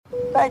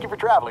Thank you for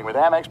traveling with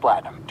Amex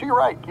Platinum. To your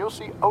right, you'll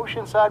see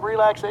oceanside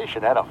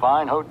relaxation at a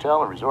fine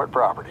hotel and resort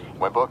property.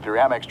 When booked through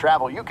Amex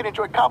Travel, you can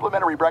enjoy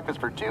complimentary breakfast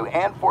for 2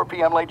 and 4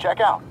 p.m. late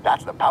checkout.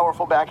 That's the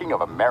powerful backing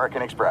of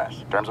American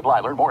Express. Terms apply.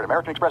 Learn more at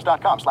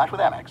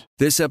americanexpress.com/withAmex.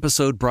 This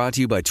episode brought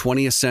to you by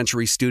 20th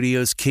Century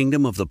Studios'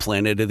 Kingdom of the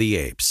Planet of the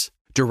Apes.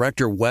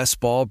 Director Wes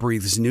Ball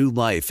breathes new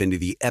life into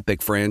the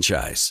epic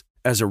franchise.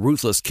 As a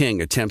ruthless king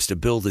attempts to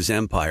build his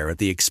empire at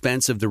the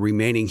expense of the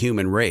remaining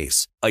human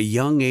race, a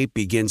young ape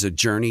begins a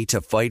journey to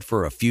fight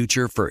for a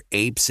future for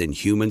apes and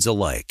humans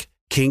alike.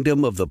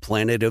 Kingdom of the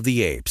Planet of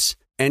the Apes.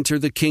 Enter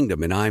the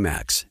kingdom in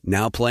IMAX,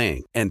 now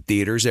playing, and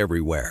theaters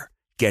everywhere.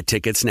 Get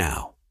tickets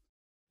now.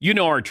 You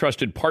know our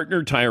trusted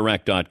partner,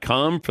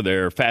 TireRack.com, for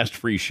their fast,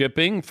 free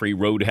shipping, free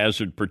road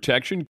hazard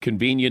protection,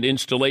 convenient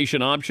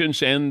installation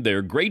options, and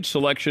their great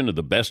selection of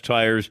the best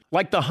tires,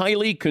 like the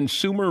highly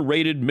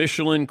consumer-rated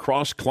Michelin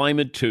Cross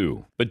Climate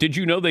 2. But did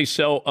you know they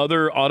sell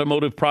other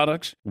automotive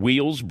products?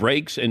 Wheels,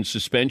 brakes, and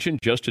suspension,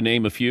 just to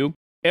name a few.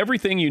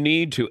 Everything you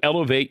need to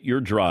elevate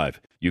your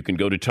drive. You can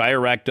go to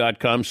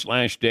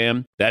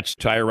TireRack.com/Dan. That's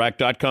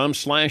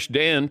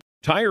TireRack.com/Dan.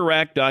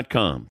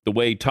 TireRack.com, the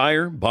way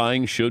tire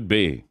buying should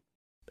be.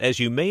 As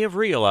you may have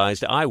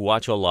realized, I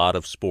watch a lot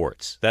of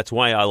sports. That's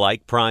why I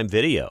like Prime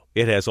Video.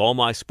 It has all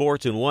my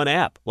sports in one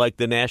app, like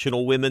the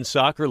National Women's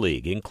Soccer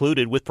League,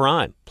 included with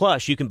Prime.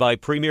 Plus, you can buy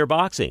Premier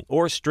Boxing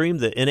or stream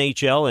the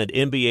NHL and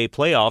NBA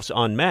playoffs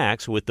on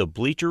Max with the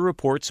Bleacher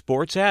Report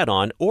Sports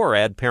add-on, or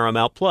add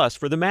Paramount Plus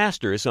for the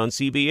Masters on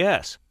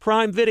CBS.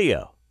 Prime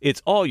Video.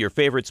 It's all your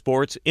favorite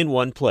sports in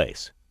one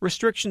place.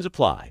 Restrictions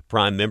apply.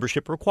 Prime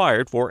membership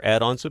required for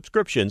add-on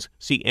subscriptions.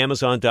 See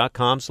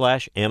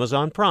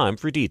Amazon.com/Amazon Prime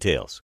for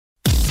details.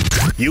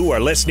 You are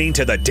listening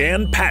to the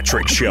Dan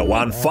Patrick Show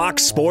on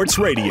Fox Sports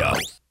Radio.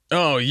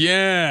 Oh,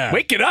 yeah.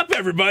 Wake it up,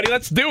 everybody.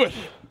 Let's do it.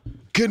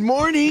 Good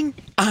morning.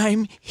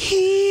 I'm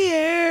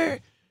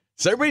here.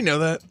 Does everybody know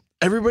that?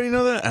 Everybody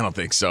know that? I don't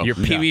think so. Your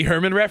Pee Wee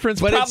Herman reference?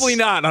 But probably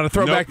not on a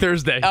Throwback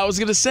Thursday. I was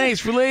going to say,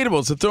 it's relatable.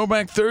 It's a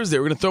Throwback Thursday.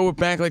 We're going to throw it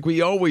back like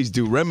we always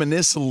do.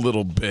 Reminisce a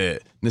little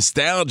bit.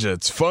 Nostalgia.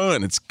 It's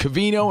fun. It's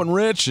Covino and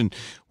Rich, and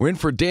we're in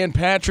for Dan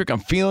Patrick. I'm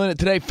feeling it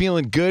today.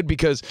 Feeling good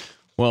because,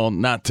 well,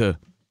 not to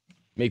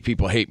make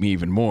people hate me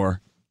even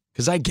more,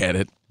 because I get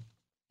it.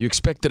 You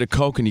expected a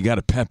Coke and you got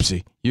a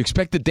Pepsi. You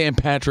expected Dan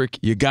Patrick,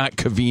 you got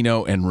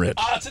Covino and Rich.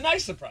 Oh, it's a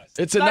nice surprise.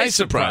 It's a nice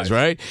surprise,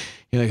 right?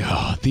 You're like,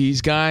 oh,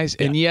 these guys.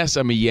 Yeah. And yes,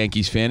 I'm a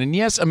Yankees fan. And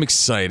yes, I'm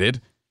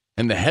excited.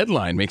 And the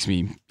headline makes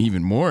me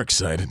even more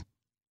excited.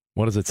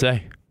 What does it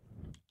say?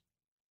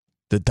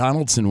 The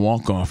Donaldson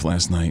walk-off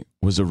last night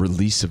was a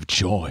release of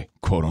joy,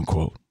 quote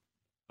unquote.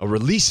 A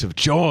release of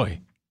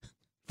joy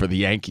for the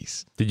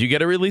Yankees. Did you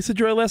get a release of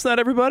joy last night,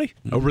 everybody?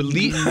 A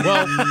release?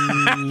 Well,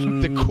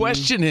 the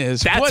question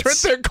is, that's what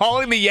they're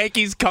calling the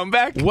Yankees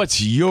comeback? What's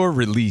your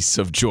release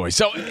of joy?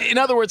 So, in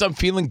other words, I'm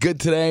feeling good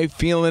today,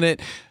 feeling it.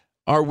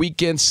 Our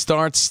weekend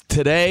starts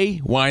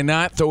today. Why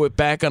not throw it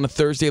back on a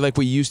Thursday like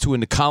we used to in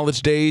the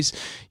college days?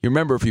 You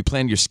remember, if you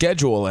planned your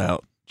schedule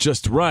out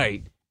just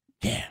right,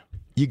 yeah,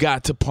 you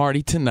got to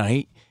party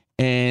tonight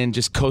and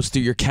just coast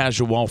through your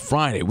casual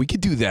Friday. We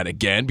could do that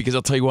again, because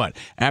I'll tell you what,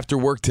 after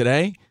work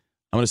today,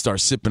 I'm going to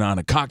start sipping on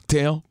a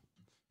cocktail,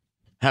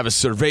 have a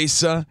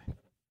cerveza,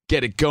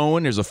 get it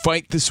going. There's a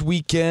fight this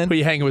weekend. Who are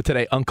you hanging with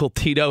today, Uncle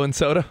Tito and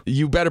soda?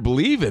 You better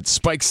believe it.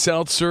 Spike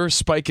Seltzer,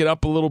 spike it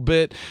up a little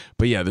bit.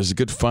 But yeah, there's a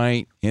good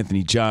fight.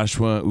 Anthony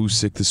Joshua,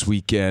 Usyk this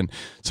weekend.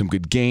 Some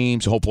good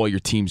games. I hope all your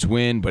teams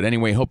win. But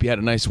anyway, hope you had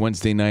a nice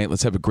Wednesday night.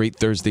 Let's have a great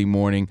Thursday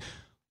morning.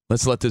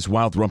 Let's let this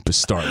wild rumpus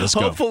start. Let's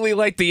go. Hopefully,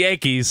 like the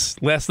Yankees,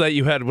 last night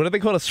you had, what do they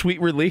call a sweet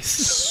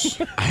release?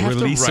 A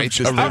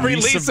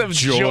release of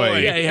joy.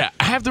 Yeah.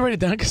 I have to write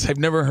it down because I've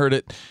never heard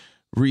it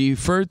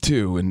referred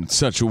to in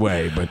such a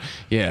way. But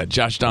yeah,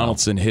 Josh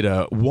Donaldson hit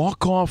a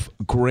walk-off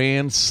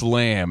grand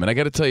slam. And I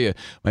got to tell you,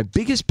 my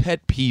biggest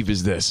pet peeve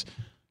is this.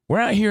 We're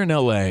out here in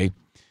L.A.,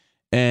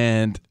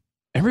 and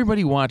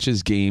everybody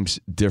watches games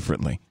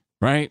differently,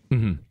 right?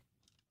 Mm-hmm.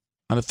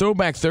 On a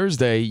Throwback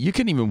Thursday, you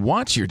can even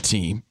watch your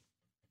team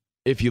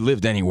if you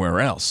lived anywhere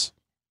else,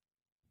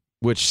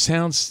 which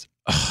sounds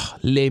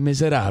Les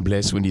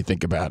Miserables when you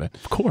think about it.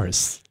 Of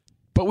course.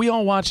 But we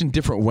all watch in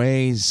different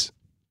ways,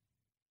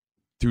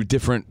 through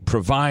different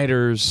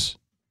providers,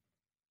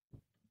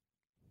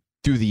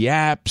 through the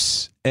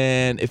apps.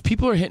 And if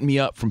people are hitting me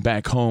up from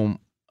back home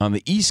on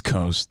the East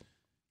Coast,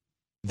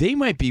 they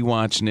might be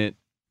watching it,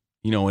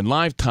 in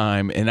live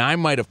time, and I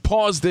might have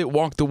paused it,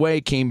 walked away,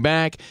 came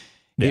back.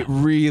 Yeah. It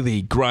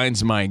really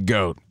grinds my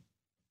goat.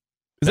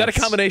 Is that a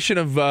combination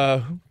of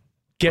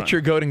get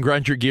your goat and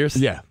grind your gears?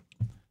 Yeah.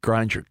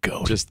 Grind your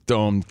goat. Just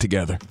throw them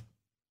together.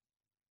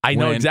 I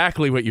know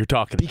exactly what you're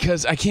talking about.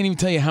 Because I can't even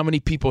tell you how many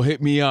people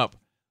hit me up.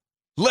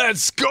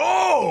 Let's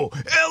go!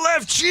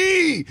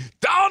 LFG!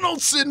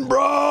 Donaldson,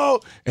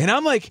 bro! And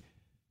I'm like,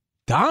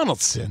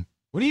 Donaldson?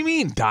 What do you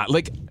mean,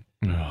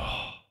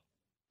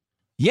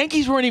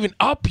 Yankees weren't even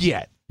up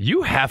yet.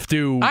 You have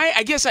to.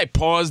 I guess I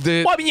paused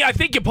it. Well, I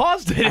think you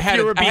paused it if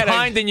you were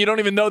behind and you don't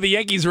even know the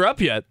Yankees are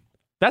up yet.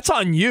 That's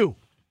on you.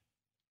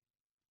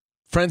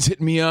 Friends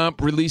hit me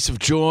up, release of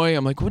joy.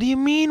 I'm like, what do you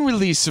mean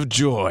release of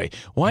joy?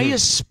 Why are you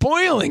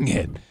spoiling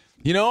it?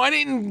 You know, I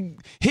didn't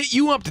hit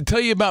you up to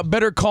tell you about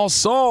Better Call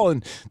Saul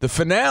and the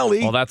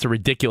finale. Well, that's a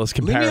ridiculous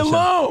comparison. Leave me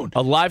alone.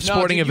 A live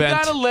sporting event. event.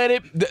 You got to let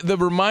it. The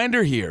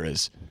reminder here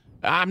is,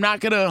 I'm not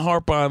going to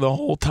harp on the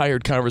whole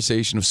tired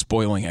conversation of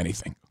spoiling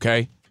anything,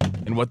 okay,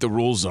 and what the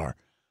rules are.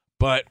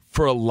 But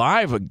for a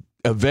live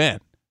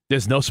event,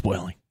 there's no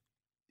spoiling.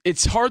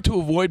 It's hard to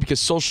avoid because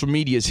social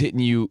media is hitting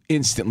you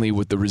instantly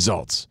with the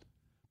results.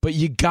 But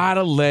you got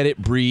to let it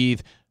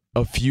breathe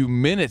a few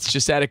minutes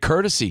just out of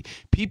courtesy.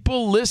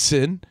 People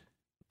listen.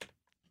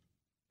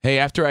 Hey,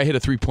 after I hit a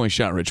 3-point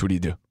shot, Rich, what do you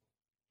do?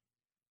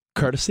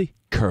 Courtesy?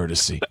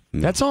 Courtesy.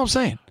 That's all I'm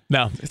saying.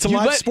 No. It's a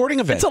live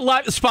sporting event. It's a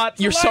live spot.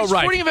 You're so right. It's a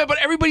sporting event, but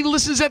everybody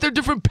listens at their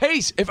different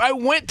pace. If I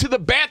went to the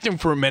bathroom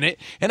for a minute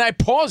and I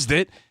paused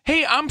it,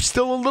 hey, I'm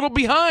still a little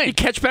behind. You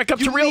catch back up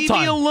to real time.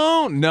 Leave me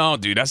alone. No,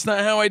 dude, that's not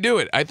how I do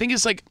it. I think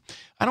it's like,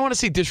 I don't want to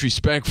say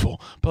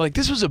disrespectful, but like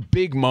this was a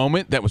big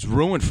moment that was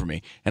ruined for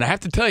me. And I have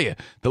to tell you,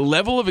 the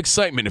level of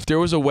excitement, if there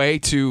was a way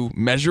to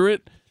measure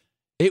it,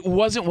 it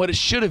wasn't what it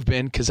should have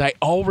been because I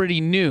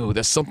already knew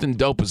that something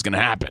dope was going to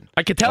happen.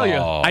 I can tell you,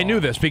 I knew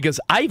this because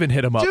I even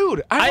hit him up.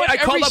 Dude, I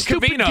called up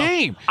stupid Covino.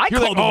 Game. I You're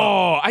called like, him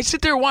up. I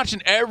sit there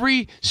watching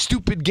every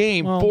stupid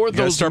game for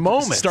those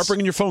moments. Start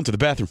bringing your phone to the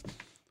bathroom.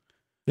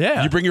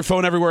 Yeah, you bring your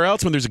phone everywhere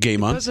else when there's a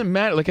game on. It doesn't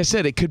matter. Like I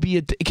said, it could be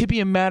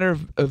a matter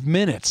of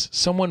minutes.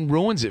 Someone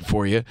ruins it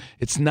for you.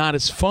 It's not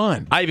as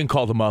fun. I even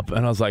called him up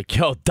and I was like,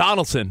 "Yo,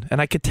 Donaldson,"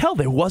 and I could tell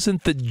there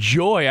wasn't the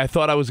joy I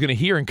thought I was going to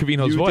hear in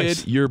Covino's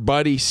voice. Your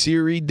buddy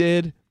Siri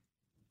did.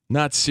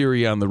 Not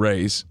Siri on the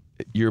Rays.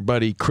 Your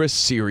buddy Chris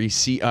Siri,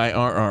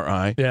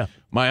 Cirri. Yeah.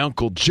 My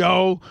Uncle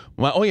Joe.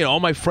 All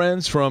my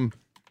friends from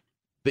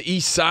the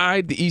East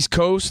Side, the East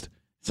Coast.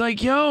 It's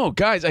like, yo,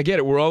 guys, I get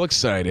it. We're all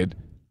excited.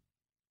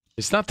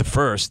 It's not the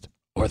first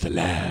or the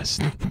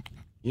last,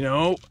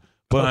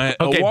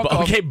 But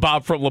okay,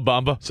 Bob from La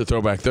Bamba. It's a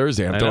Throwback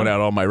Thursday. I'm throwing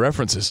out all my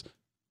references,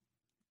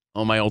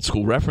 all my old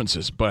school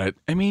references. But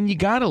I mean, you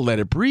gotta let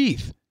it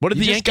breathe. What did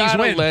the Yankees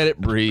win? Let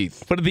it breathe.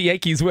 What did the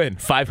Yankees win?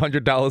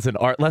 $500 in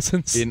art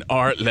lessons? In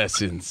art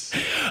lessons.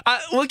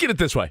 Look at it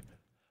this way.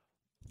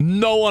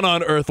 No one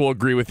on earth will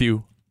agree with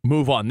you.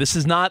 Move on. This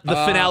is not the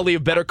finale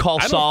of Better Call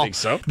Saul. I don't think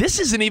so. This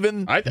isn't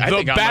even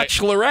The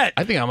Bachelorette.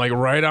 I think I'm like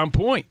right on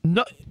point.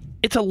 No,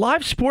 it's a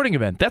live sporting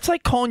event. That's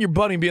like calling your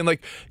buddy and being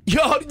like,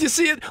 "Yo, did you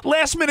see it?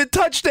 Last minute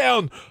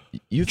touchdown.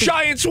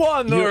 Giants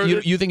won."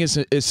 You think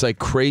it's like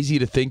crazy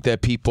to think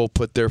that people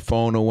put their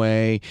phone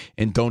away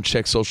and don't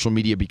check social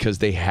media because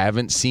they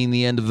haven't seen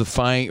the end of the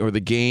fight or the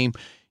game?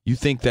 You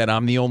think that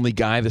I'm the only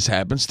guy this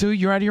happens to?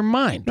 You're out of your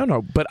mind.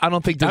 No, but I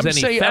don't think there's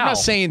any foul. I'm not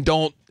saying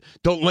don't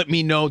let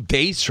me know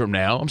days from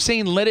now. I'm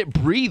saying let it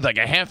breathe like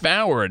a half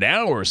hour, an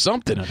hour, or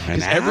something.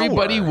 Because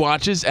everybody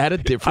watches at a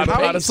different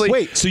pace. Honestly,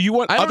 wait, so you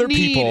want other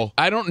people?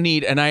 I don't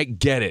need, and I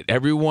get it.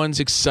 Everyone's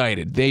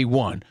excited. They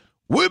won.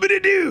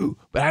 Whippity-doo!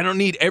 But I don't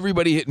need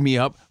everybody hitting me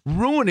up,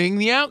 ruining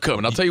the outcome.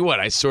 And I'll tell you what,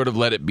 I sort of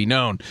let it be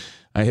known.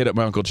 I hit up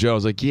my Uncle Joe. I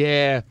was like,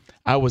 yeah,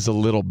 I was a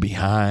little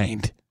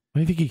behind.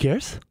 Do you think he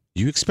cares?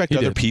 You expect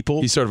other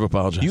people? He sort of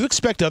apologized. You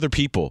expect other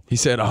people. He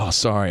said, oh,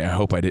 sorry, I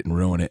hope I didn't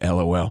ruin it,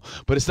 LOL.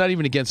 But it's not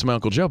even against my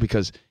Uncle Joe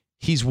because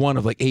he's one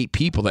of like 8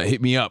 people that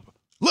hit me up.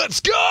 Let's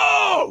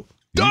go!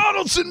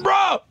 Donaldson,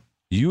 bro!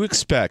 You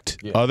expect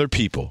other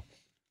people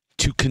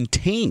to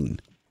contain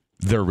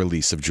their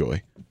release of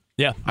joy.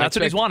 Yeah, that's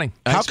what he's wanting.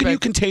 How can you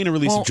contain a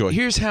release of joy?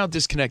 Here's how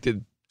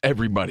disconnected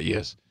everybody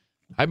is.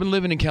 I've been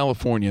living in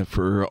California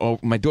for,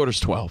 my daughter's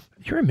 12.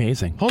 You're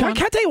amazing. Hold on.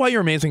 Can I tell you why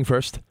you're amazing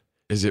first?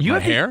 Is it my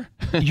hair?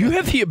 You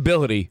have the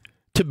ability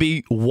to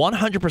be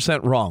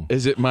 100% wrong.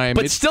 Is it my...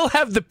 But still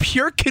have the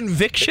pure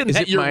conviction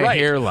that you're right. Is it my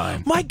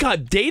hairline? My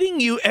God, dating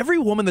you, every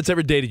woman that's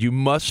ever dated you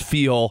must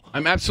feel...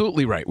 I'm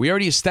absolutely right. We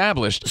already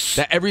established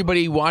that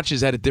everybody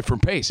watches at a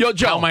different pace. Yo,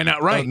 Joe. How am I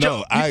not right?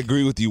 No, I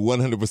agree with you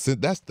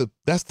 100%.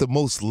 That's the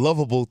most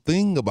lovable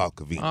thing about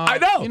Covino. I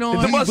know.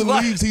 He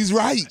believes he's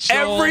right.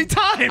 Every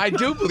time. I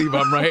do believe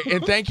I'm right.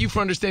 And thank you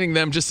for understanding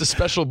that I'm just a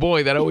special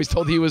boy that always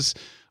told he was...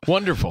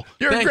 wonderful.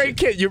 You're a great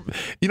kid. You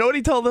know what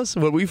he told us?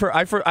 When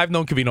I've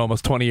known Covino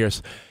almost 20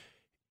 years.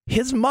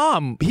 His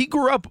mom, he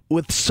grew up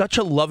with such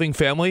a loving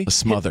family. A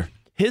smother.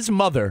 His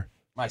mother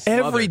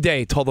every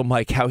day told him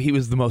like how he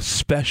was the most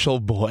special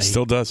boy.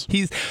 Still does.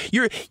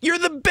 You're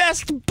the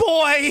best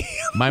boy.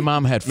 My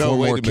mom had 4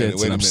 more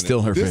kids, and I'm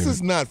still her favorite. This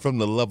is not from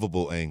the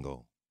lovable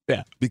angle.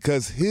 Yeah.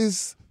 Because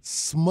his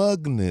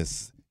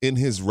smugness in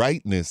his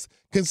rightness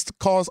can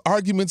cause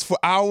arguments for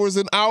hours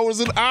and hours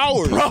and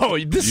hours. Bro,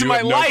 this is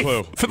my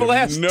life for the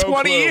last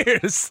 20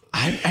 years.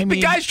 I mean,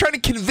 the guy's trying to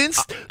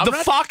convince the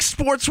Fox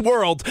Sports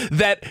world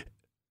that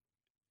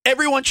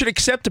everyone should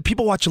accept that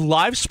people watch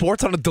live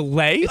sports on a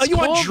delay. Are you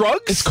on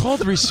drugs? It's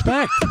called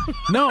respect.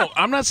 No,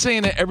 I'm not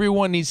saying that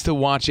everyone needs to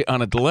watch it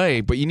on a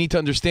delay, but you need to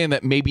understand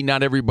that maybe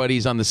not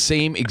everybody's on the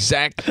same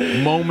exact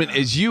moment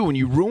as you, and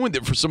you ruined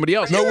it for somebody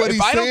else. No, what he's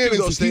I don't saying do is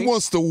those he things,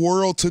 wants the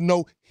world to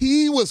know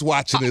he was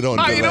watching it on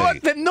delay. You know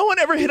what? Then no one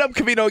ever hit up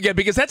Covino again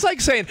because that's like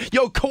saying,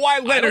 yo,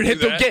 Kawhi Leonard hit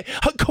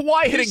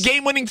Kawhi hit a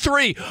game-winning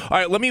 3. All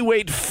right, let me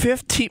wait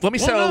 15. Let me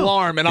set an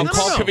alarm, and I'll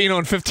call Covino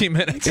in 15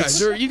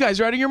 minutes. You guys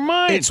are out of your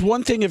mind. It's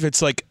one thing if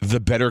it's like the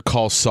Better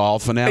Call Saul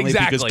finale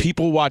Exactly. because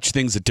people watch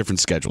things at different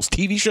schedules.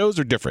 TV shows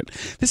are different.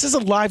 This is a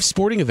live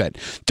sporting event.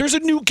 There's a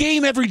new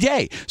game every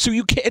day, so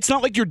you can't. It's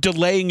not like you're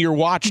delaying your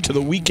watch to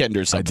the weekend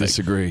or something. I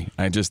disagree.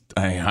 I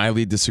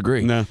highly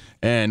disagree. No.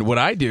 And what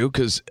I do,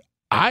 because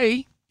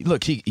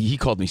look, he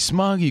called me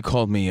smug. He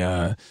called me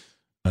an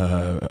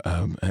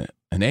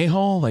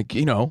a-hole. Like,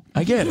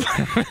 I get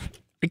it.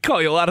 We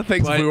call you a lot of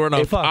things but if we weren't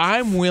on Fox.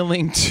 I'm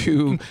willing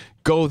to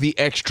go the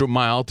extra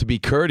mile to be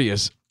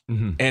courteous,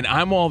 and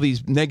I'm all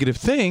these negative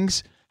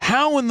things,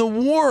 how in the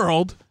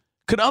world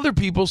could other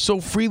people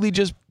so freely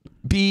just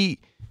be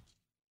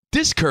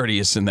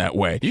discourteous in that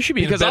way? You should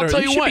be because in a better,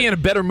 I'll tell you what, be in a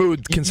better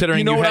mood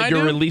considering you had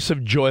your release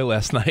of joy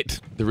last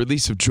night. The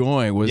release of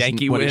joy was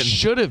Yankee what win. it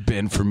should have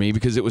been for me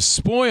because it was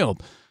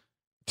spoiled.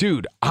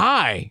 Dude,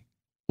 I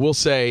will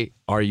say,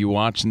 are you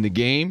watching the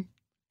game?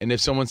 And if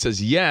someone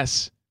says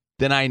yes,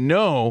 then I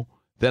know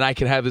that I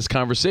can have this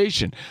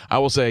conversation. I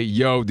will say,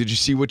 yo, did you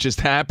see what just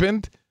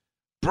happened?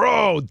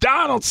 Bro,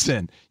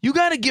 Donaldson, you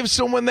got to give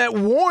someone that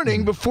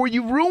warning before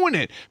you ruin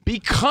it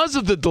because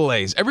of the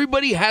delays.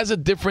 Everybody has a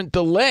different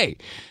delay.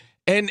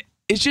 And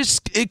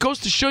it goes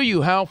to show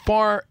you how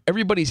far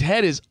everybody's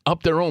head is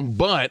up their own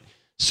butt.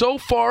 So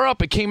far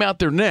up, it came out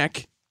their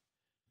neck.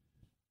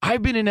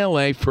 I've been in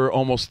L.A. for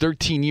almost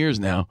 13 years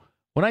now.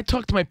 When I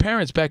talk to my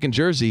parents back in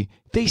Jersey,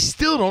 they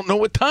still don't know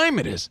what time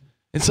it is.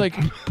 It's like,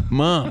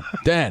 Mom,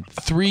 Dad,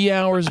 3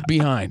 hours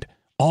behind.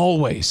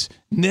 Always.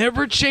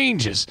 Never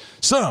changes.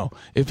 So,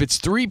 if it's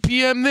 3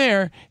 p.m.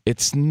 there,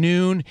 it's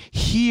noon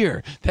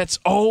here. That's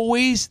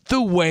always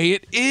the way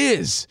it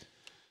is.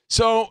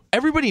 So,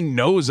 everybody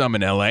knows I'm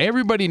in LA.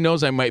 Everybody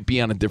knows I might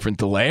be on a different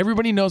delay.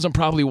 Everybody knows I'm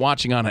probably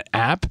watching on an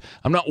app.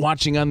 I'm not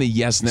watching on the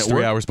Yes Network. It's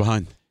 3 hours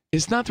behind.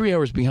 It's not 3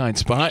 hours behind,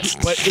 Spot,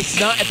 but it's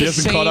not at the same... He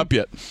hasn't caught up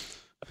yet.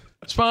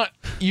 Spot,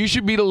 you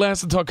should be the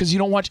last to talk because you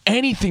don't watch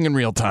anything in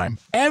real time.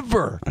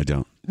 Ever. I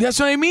don't. That's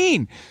what I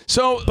mean.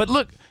 So, but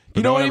look,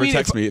 you know what I mean? No one ever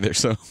texts me either,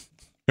 so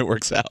it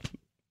works out.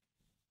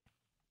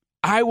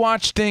 I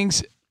watch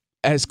things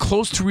as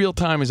close to real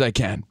time as I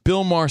can.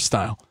 Bill Maher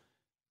style.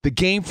 The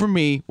game for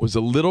me was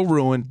a little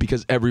ruined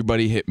because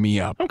everybody hit me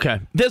up.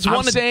 Okay.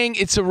 I'm saying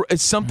it's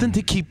something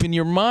to keep in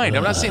your mind.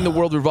 I'm not saying the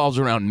world revolves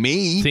around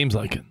me. Seems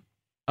like it.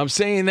 I'm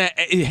saying that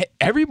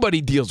everybody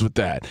deals with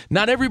that.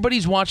 Not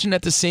everybody's watching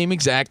at the same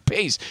exact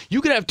pace.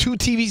 You could have 2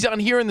 TVs on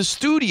here in the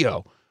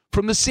studio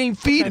from the same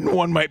feed, and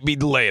one might be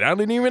delayed. I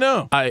didn't even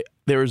know.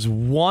 There's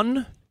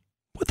one,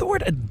 would the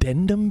word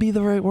addendum be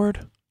the right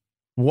word?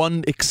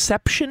 One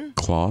exception?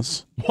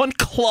 Clause? One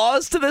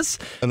clause to this?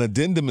 An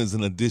addendum is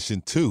an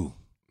addition to.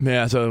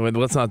 Yeah, so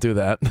let's not do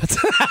that.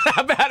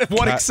 How about if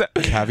one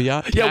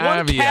caveat? Yeah,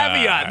 one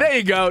caveat. There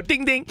you go.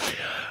 Ding, ding.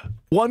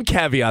 One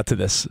caveat to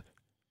this.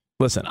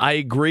 Listen, I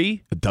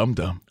agree. A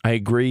dum-dum. I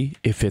agree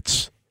if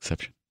it's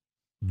exception.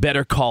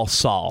 Better Call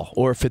Saul,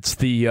 or if it's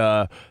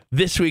the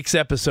this week's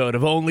episode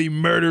of Only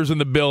Murders in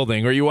the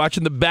Building, or you're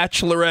watching The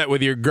Bachelorette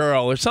with your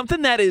girl, or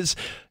something that is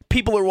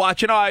people are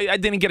watching. Oh, I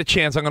didn't get a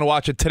chance. I'm going to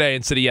watch it today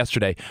instead of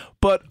yesterday.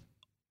 But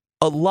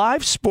a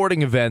live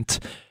sporting event,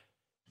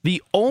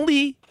 the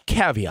only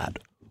caveat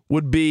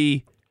would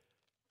be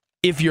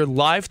if you're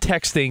live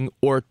texting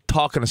or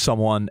talking to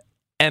someone,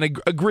 and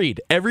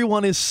agreed,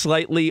 everyone is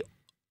slightly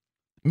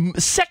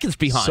seconds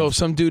behind. So if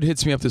some dude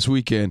hits me up this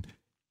weekend,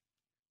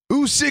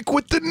 Usyk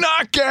with the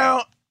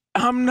knockout,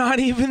 I'm not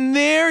even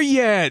there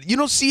yet. You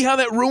don't see how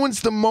that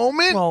ruins the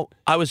moment? Well,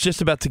 I was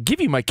just about to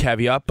give you my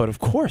caveat, but of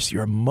course,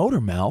 you're a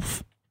motor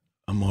mouth.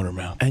 A motor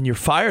mouth. And you're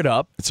fired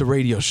up. It's a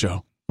radio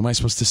show. Am I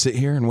supposed to sit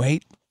here and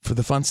wait for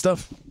the fun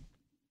stuff?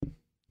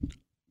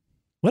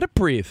 Let it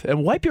breathe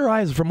and wipe your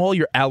eyes from all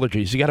your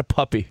allergies. You got a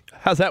puppy.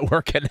 How's that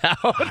working out?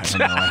 I don't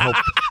know.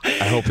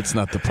 I hope it's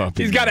not the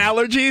puppy. He's got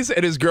allergies,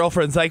 and his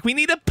girlfriend's like, "We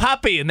need a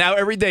puppy." And now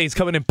every day he's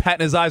coming and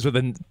patting his eyes with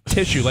a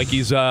tissue, like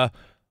he's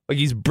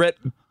Brett.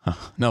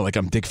 No, like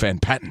I'm Dick Van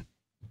Patten.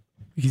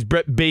 He's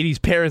Brett Beatty's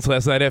parents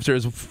last night after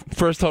his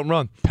first home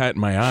run. Patting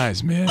my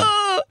eyes, man.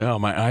 Oh,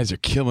 my eyes are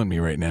killing me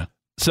right now.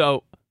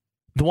 So,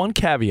 the one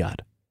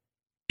caveat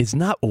is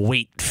not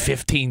wait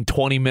 15,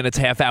 20 minutes,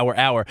 half hour.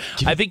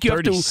 I think you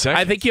have to. Seconds.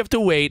 I think you have to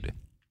wait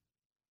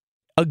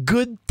a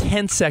good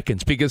 10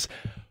 seconds because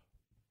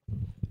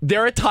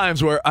there are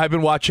times where I've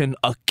been watching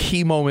a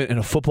key moment in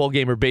a football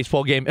game or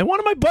baseball game, and one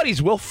of my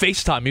buddies will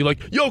FaceTime me like,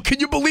 "Yo, can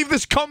you believe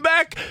this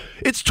comeback?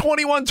 It's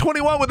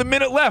 21-21 with a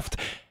minute left."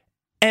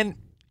 And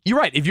you're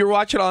right. If you're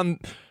watching on,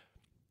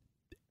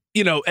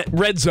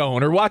 Red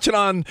Zone or watching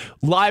on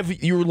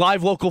your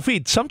live local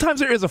feed, sometimes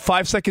there is a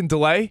 5-second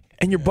delay,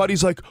 and your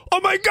buddy's like, "Oh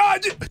my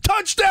God,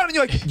 touchdown!" And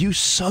you're like, "You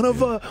son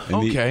of a..."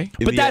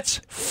 But that's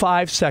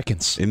 5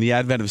 seconds. In the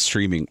advent of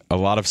streaming, a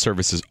lot of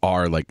services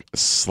are like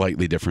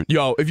slightly different.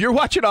 Yo, if you're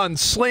watching on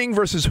Sling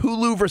versus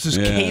Hulu versus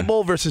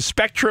cable versus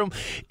Spectrum,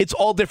 it's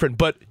all different.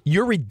 But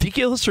your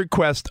ridiculous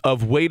request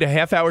of wait a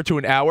half hour to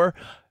an hour,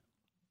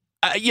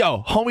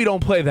 Yo, homie,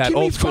 don't play that Give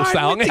me old school 5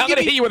 style. I'm minutes. going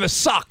to hit you with a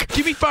sock.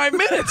 Give me 5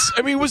 minutes.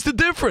 I mean, what's the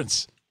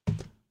difference?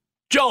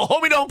 Joe,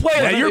 homie, don't play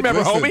that. You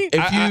remember, Listen,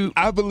 homie?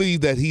 I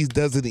believe that he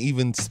doesn't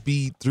even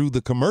speed through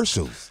the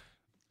commercials.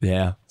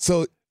 Yeah.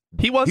 So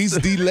he's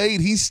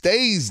delayed. He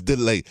stays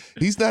delayed.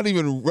 He's not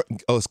even.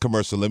 It's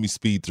commercial. Let me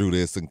speed through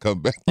this and come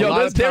back. A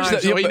lot of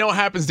times, you know what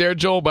happens there,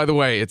 Joel? By the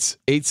way, it's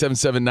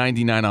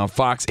 877-99 on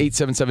Fox,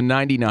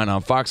 877-99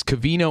 on Fox.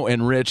 Covino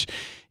and Rich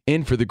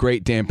in for the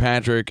great Dan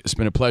Patrick. It's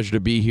been a pleasure to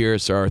be here.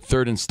 It's our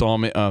third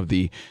installment of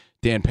the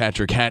Dan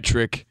Patrick Hat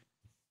Trick.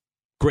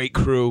 Great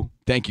crew.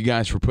 Thank you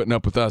guys for putting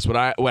up with us.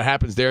 What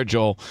happens there,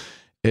 Joel,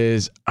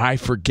 is I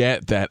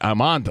forget that I'm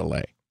on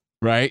delay,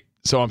 right?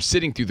 So I'm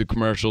sitting through the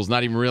commercials,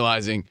 not even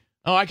realizing,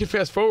 I can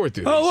fast forward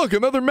through this. Oh, look,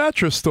 another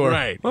mattress store.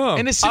 Right. Oh.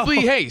 And it's simply,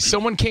 hey,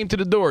 someone came to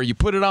the door. You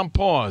put it on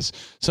pause.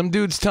 Some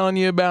dude's telling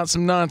you about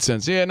some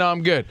nonsense. Yeah, no,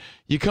 I'm good.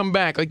 You come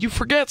back. Like, you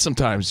forget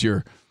sometimes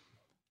you're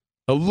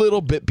a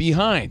little bit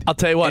behind. I'll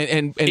tell you what.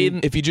 And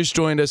if you just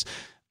joined us,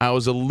 I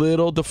was a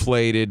little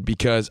deflated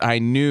because I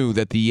knew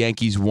that the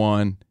Yankees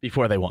won.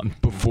 Before they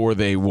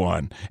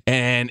won.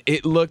 And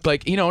it looked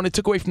like, and it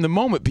took away from the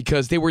moment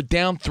because they were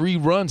down 3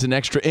 runs in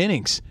extra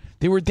innings.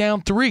 They were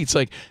down 3. It's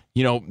like,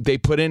 they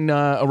put in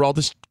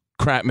Aroldis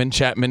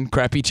Chapman,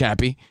 Crappy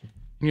Chappy.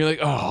 And you're like,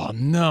 oh,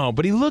 no.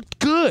 But he looked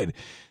good.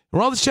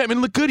 Aroldis Chapman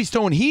looked good. He's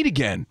throwing heat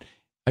again.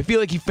 I feel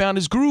like he found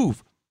his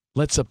groove.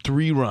 Lets up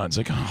 3 runs.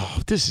 Like,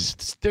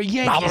 the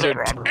Yankees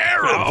are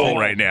terrible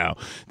right now.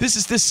 This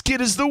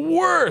skid is the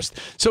worst.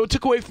 So it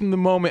took away from the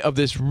moment of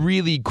this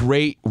really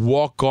great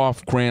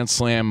walk-off grand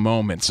slam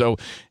moment. So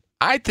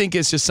I think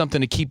it's just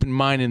something to keep in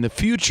mind in the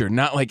future.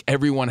 Not like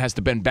everyone has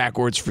to bend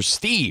backwards for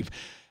Steve.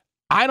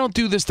 I don't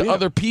do this to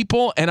other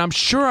people, and I'm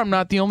sure I'm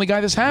not the only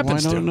guy this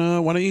happens to.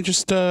 Why don't you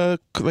just,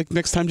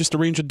 next time, just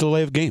arrange a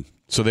delay of game?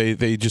 So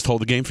they just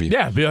hold the game for you.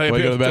 Yeah,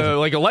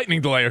 like a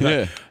lightning delay or something.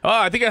 Yeah. Oh,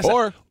 I think that's...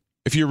 Or...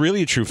 if you're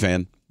really a true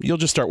fan, you'll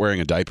just start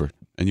wearing a diaper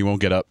and you won't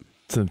get up.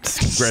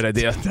 It's a great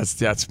idea.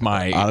 That's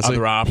my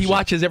other option. He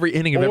watches every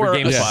inning of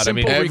every game spot.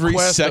 Every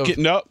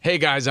second. Hey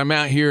guys, I'm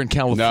out here in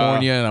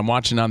California and I'm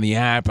watching on the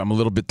app. I'm a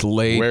little bit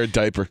delayed. Wear a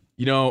diaper.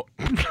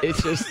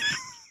 It's just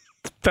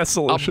best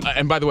solution.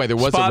 And by the way, there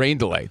was a rain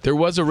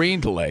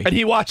delay. And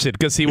he watched it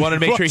because he wanted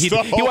to make sure he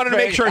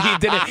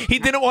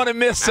didn't want to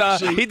miss.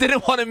 He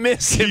didn't want to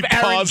miss if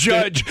Aaron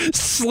Judge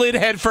slid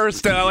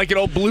headfirst like an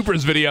old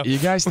bloopers video. You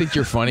guys think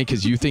you're funny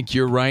because you think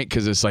you're right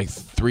because it's like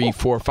 3,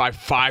 4,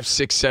 5,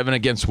 6, 7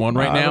 against 1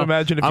 right now.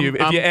 Imagine if you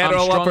add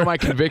all strong up my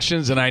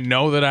convictions and I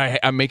know that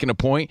I'm making a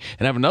point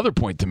and I have another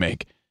point to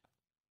make.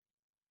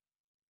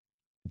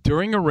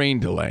 During a rain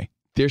delay,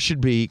 there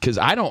should be, because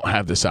I don't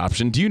have this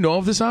option. Do you know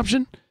of this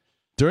option?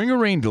 During a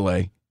rain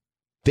delay,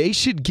 they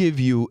should give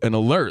you an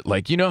alert.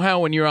 Like, you know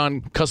how when you're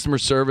on customer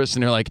service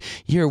and they're like,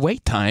 your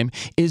wait time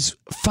is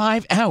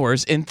 5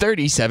 hours and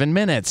 37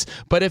 minutes.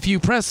 But if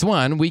you press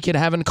 1, we could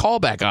have a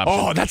callback option.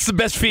 Oh, that's the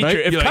best feature.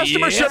 Right? If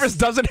customer service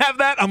doesn't have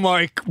that, I'm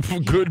like,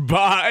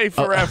 goodbye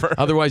forever.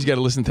 Otherwise, you got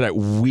to listen to that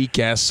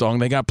weak-ass song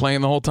they got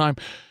playing the whole time.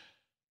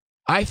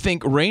 I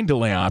think rain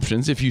delay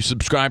options, if you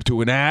subscribe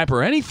to an app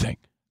or anything,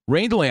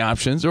 rain delay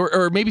options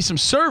or maybe some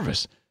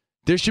service,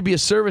 there should be a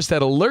service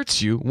that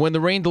alerts you when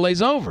the rain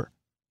delay's over.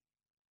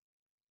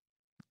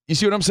 You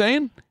see what I'm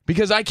saying?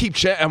 Because I keep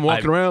I'm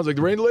walking around, it's like,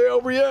 the rain delay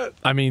over yet?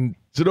 I mean,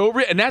 is it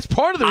over yet? And that's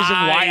part of the reason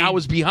why I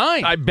was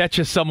behind. I bet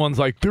you someone's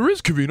like, there is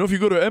Covino if you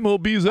go to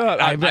MLB's app.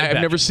 I've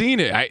never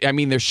seen it. I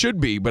mean, there should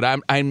be, but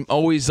I'm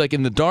always like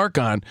in the dark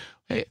on,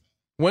 hey,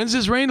 when's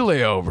this rain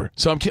delay over?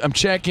 So I'm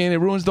checking. It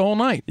ruins the whole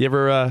night. You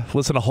ever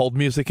listen to hold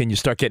music and you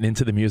start getting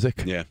into the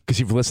music? Yeah. Because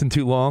you've listened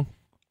too long?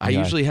 I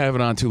usually have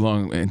it on too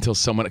long until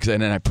someone, and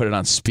then I put it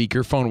on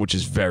speakerphone, which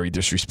is very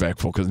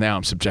disrespectful because now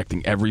I'm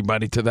subjecting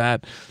everybody to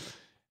that.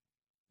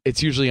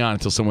 It's usually on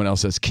until someone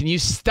else says, can you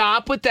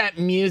stop with that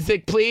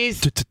music, please?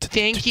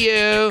 Thank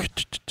you.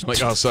 I'm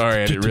like, oh,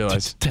 sorry, I didn't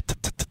realize.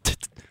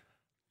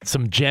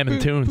 Some jamming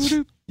tunes.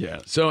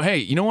 Yeah. So, hey,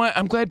 you know what?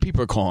 I'm glad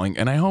people are calling,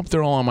 and I hope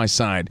they're all on my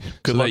side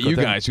so that you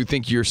guys who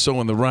think you're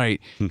so in the right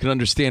can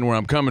understand where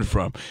I'm coming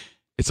from.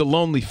 It's a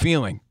lonely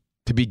feeling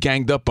to be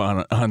ganged up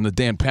on the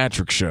Dan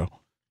Patrick Show.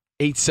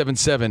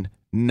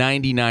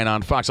 877-99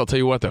 on Fox. I'll tell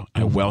you what, though.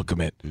 I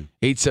welcome it.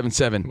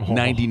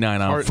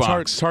 877-99 on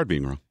Fox. It's hard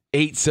being wrong.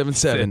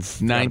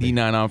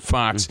 877-99 on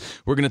Fox.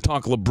 We're going to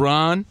talk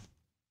LeBron.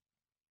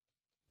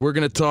 We're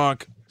going to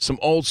talk some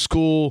old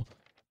school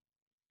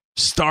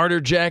starter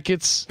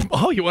jackets.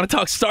 Oh, you want to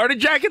talk starter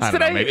jackets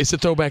today? Know, maybe it's a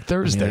Throwback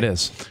Thursday. It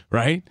is.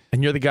 Right?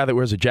 And you're the guy that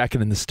wears a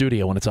jacket in the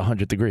studio when it's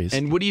 100 degrees.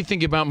 And what do you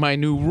think about my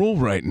new rule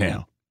right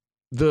now?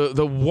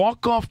 The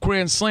walk-off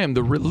grand slam,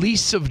 the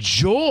release of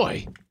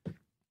joy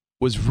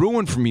was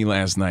ruined for me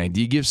last night.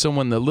 Do you give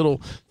someone the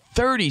little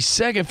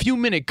 30-second,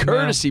 few-minute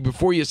courtesy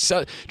before you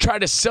try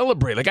to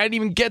celebrate? Like, I didn't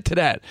even get to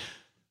that.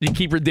 You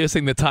keep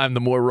reducing the time,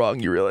 the more wrong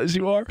you realize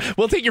you are.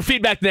 We'll take your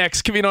feedback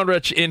next. Covino and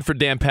Rich in for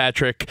Dan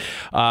Patrick.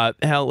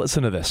 Hal,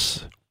 listen to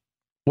this.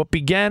 What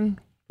began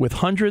with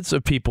hundreds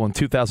of people in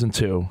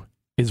 2002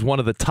 is one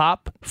of the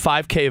top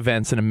 5K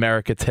events in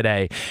America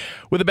today.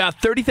 With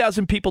about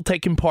 30,000 people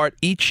taking part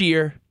each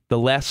year, the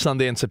last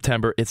Sunday in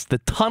September, it's the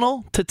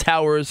Tunnel to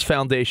Towers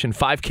Foundation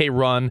 5K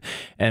run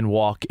and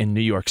walk in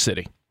New York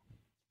City.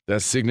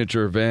 That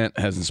signature event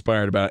has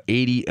inspired about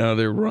 80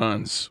 other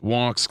runs,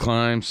 walks,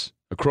 climbs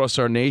across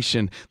our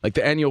nation, like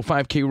the annual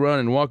 5K run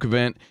and walk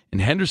event in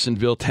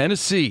Hendersonville,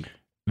 Tennessee.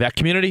 That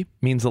community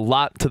means a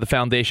lot to the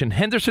foundation.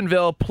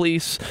 Hendersonville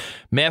Police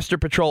Master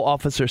Patrol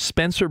Officer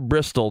Spencer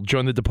Bristol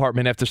joined the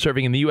department after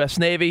serving in the U.S.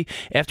 Navy.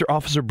 After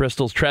Officer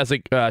Bristol's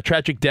tragic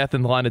death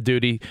in the line of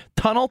duty,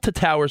 Tunnel to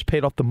Towers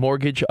paid off the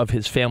mortgage of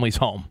his family's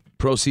home.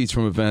 Proceeds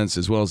from events,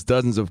 as well as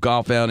dozens of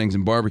golf outings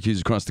and barbecues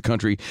across the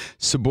country,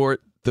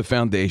 support the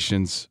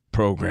foundation's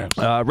programs.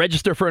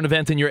 Register for an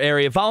event in your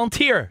area.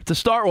 Volunteer to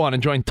start one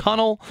and join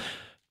Tunnel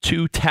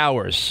to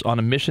Towers on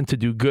a mission to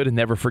do good and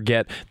never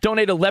forget.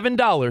 Donate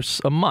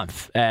 $11 a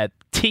month at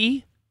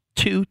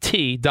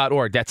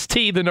T2T.org. That's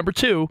T, the number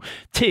 2,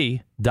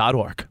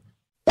 T.org.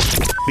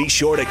 Be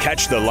sure to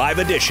catch the live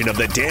edition of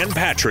the Dan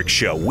Patrick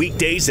Show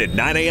weekdays at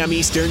 9 a.m.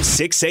 Eastern,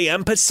 6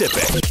 a.m.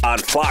 Pacific on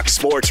Fox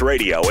Sports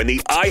Radio and the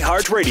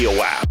iHeartRadio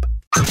app.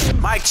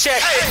 Mic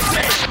check.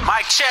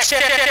 Mic check.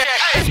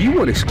 If you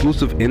want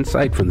exclusive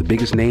insight from the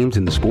biggest names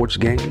in the sports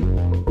game,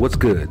 what's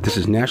good? This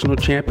is national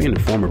champion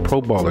and former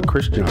pro baller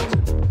Chris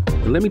Johnson.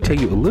 And let me tell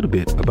you a little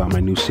bit about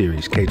my new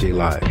series, KJ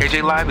Live.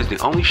 KJ Live is the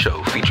only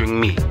show featuring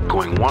me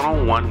going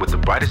one-on-one with the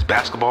brightest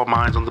basketball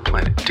minds on the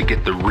planet to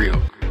get the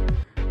real.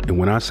 And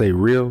when I say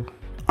real,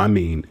 I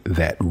mean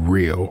that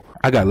real.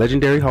 I got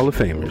legendary Hall of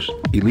Famers,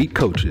 elite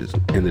coaches,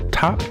 and the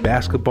top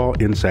basketball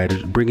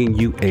insiders bringing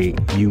you a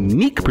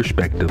unique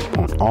perspective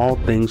on all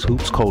things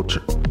hoops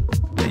culture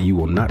that you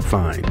will not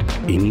find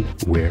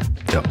anywhere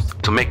else.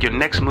 So make your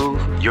next move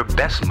your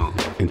best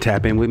move and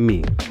tap in with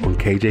me on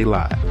KJ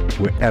Live,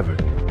 wherever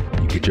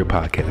you get your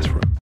podcast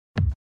from.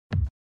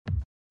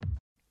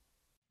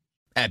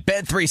 At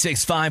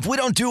Bet365, we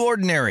don't do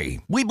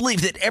ordinary. We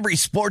believe that every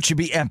sport should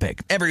be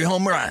epic. Every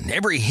home run,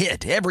 every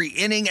hit, every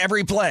inning,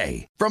 every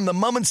play. From the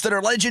moments that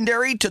are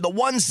legendary to the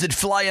ones that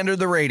fly under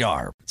the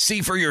radar.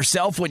 See for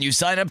yourself when you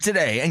sign up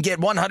today and get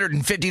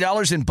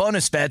 $150 in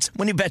bonus bets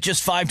when you bet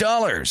just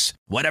 $5.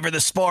 Whatever the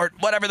sport,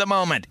 whatever the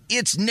moment,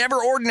 it's never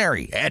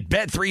ordinary at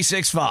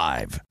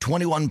Bet365.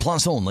 21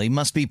 plus only.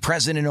 Must be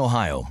present in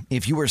Ohio.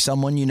 If you or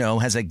someone you know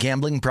has a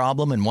gambling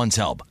problem and wants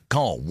help,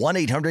 call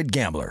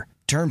 1-800-GAMBLER.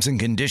 Terms and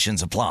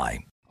conditions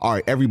apply. All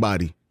right,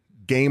 everybody,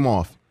 game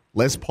off.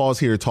 Let's pause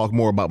here to talk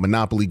more about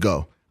Monopoly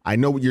Go. I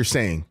know what you're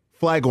saying.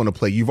 Flag on the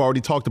play. You've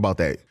already talked about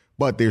that.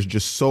 But there's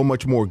just so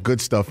much more good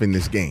stuff in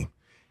this game.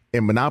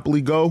 In Monopoly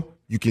Go,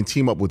 you can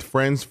team up with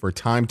friends for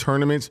time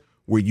tournaments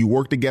where you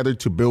work together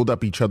to build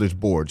up each other's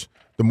boards.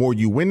 The more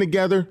you win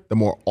together, the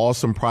more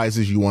awesome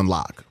prizes you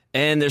unlock.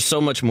 And there's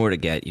so much more to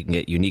get. You can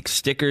get unique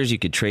stickers. You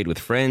could trade with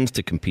friends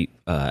to compete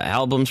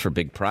albums for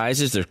big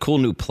prizes. There's cool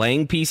new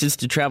playing pieces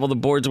to travel the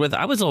boards with.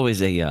 I was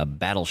always a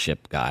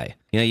battleship guy.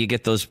 You know, you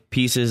get those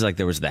pieces, like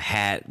there was the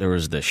hat, there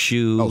was the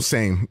shoe. Oh,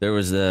 same.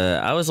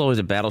 I was always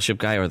a battleship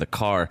guy, or the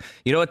car.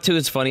 You know what, too,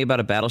 is funny about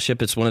a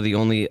battleship? It's one of the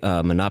only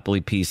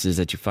Monopoly pieces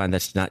that you find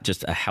that's not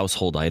just a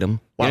household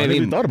item. Wow, You know I never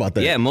even thought about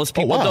that. Yeah, most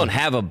people wow. don't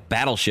have a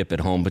battleship at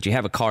home, but you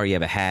have a car, you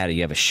have a hat,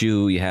 you have a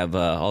shoe, you have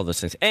all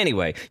those things.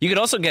 Anyway, you could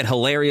also get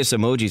hilarious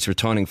emojis for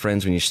taunting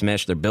friends when you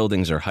smash their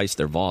buildings or heist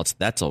their vaults.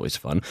 That's always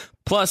fun.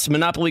 Plus,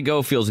 Monopoly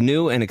Go feels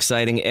new and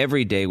exciting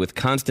every day with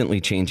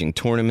constantly changing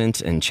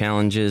tournaments and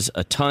challenges.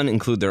 A ton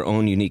include their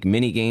own unique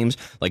mini games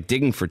like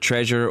digging for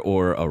treasure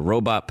or a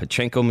robot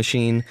Pachinko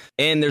machine.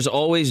 And there's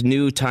always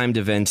new timed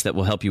events that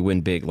will help you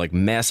win big, like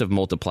massive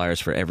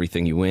multipliers for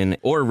everything you win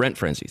or rent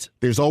frenzies.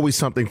 There's always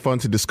something fun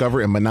to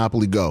discover in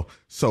Monopoly Go.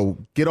 So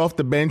get off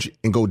the bench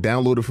and go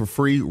download it for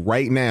free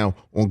right now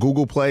on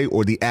Google Play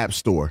or the App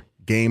Store.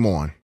 Game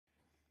on.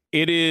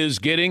 It is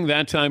getting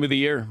that time of the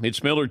year.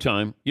 It's Miller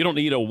time. You don't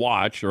need a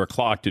watch or a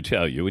clock to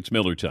tell you. It's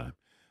Miller time.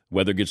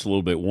 Weather gets a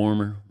little bit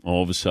warmer.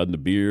 All of a sudden, the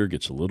beer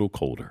gets a little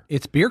colder.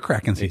 It's beer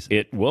cracking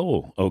season.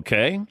 Whoa,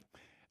 okay.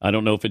 I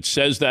don't know if it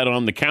says that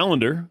on the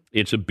calendar.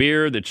 It's a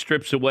beer that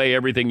strips away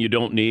everything you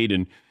don't need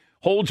and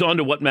holds on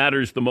to what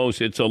matters the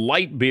most. It's a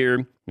light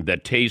beer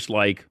that tastes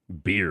like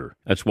beer.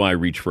 That's why I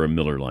reach for a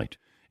Miller Lite.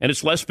 And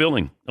it's less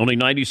filling, only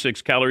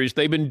 96 calories.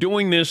 They've been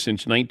doing this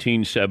since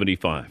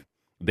 1975.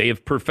 They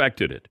have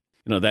perfected it.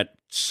 You know, that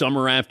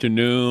summer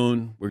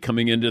afternoon, we're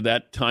coming into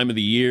that time of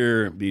the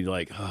year, be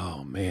like,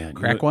 oh, man.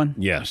 Crack one?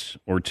 Yes,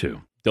 or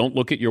two. Don't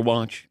look at your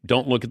watch.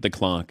 Don't look at the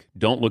clock.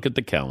 Don't look at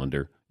the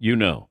calendar. You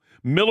know.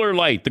 Miller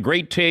Lite, the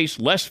great taste,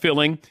 less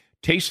filling,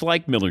 tastes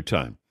like Miller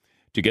time.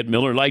 To get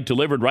Miller Lite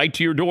delivered right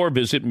to your door,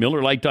 visit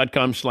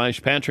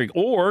MillerLite.com/Patrick,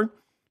 or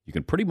you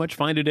can pretty much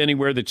find it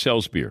anywhere that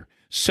sells beer.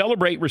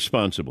 Celebrate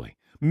responsibly.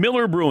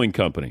 Miller Brewing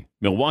Company,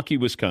 Milwaukee,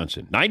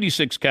 Wisconsin.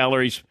 96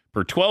 calories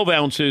per 12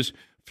 ounces,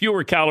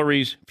 fewer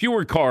calories,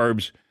 fewer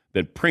carbs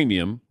than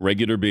premium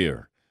regular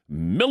beer.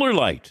 Miller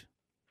Lite.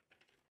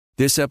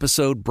 This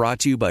episode brought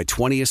to you by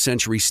 20th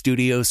Century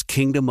Studios'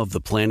 Kingdom of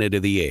the Planet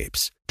of the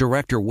Apes.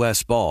 Director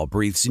Wes Ball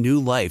breathes new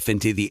life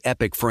into the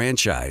epic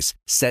franchise,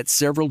 set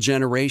several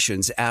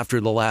generations after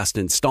the last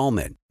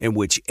installment, in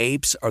which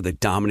apes are the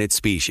dominant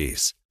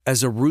species.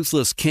 As a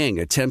ruthless king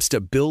attempts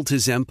to build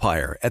his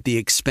empire at the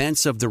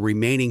expense of the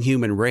remaining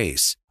human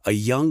race, a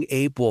young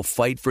ape will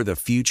fight for the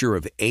future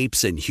of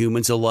apes and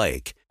humans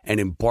alike and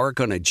embark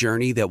on a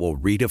journey that will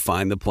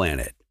redefine the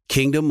planet.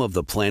 Kingdom of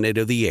the Planet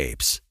of the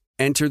Apes.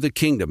 Enter the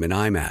kingdom in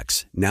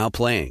IMAX, now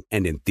playing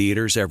and in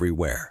theaters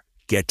everywhere.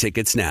 Get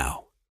tickets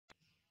now.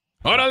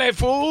 Órale,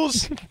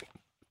 fools!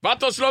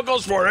 Vatos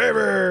Locos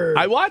forever!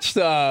 I watched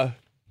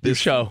this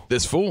show.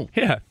 This Fool?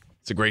 Yeah.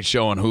 It's a great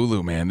show on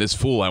Hulu, man. This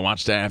Fool, I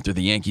watched that after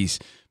the Yankees'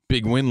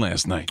 big win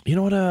last night. You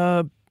know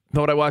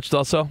what I watched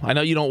also? I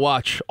know you don't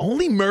watch.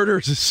 Only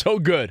Murders is so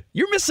good.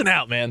 You're missing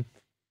out, man.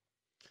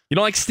 You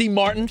don't like Steve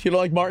Martin? You don't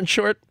like Martin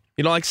Short?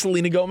 You don't like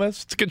Selena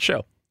Gomez? It's a good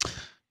show.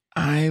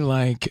 I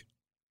like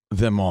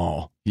them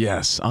all.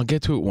 Yes, I'll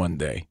get to it one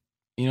day.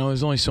 You know,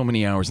 there's only so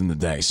many hours in the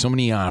day, so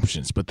many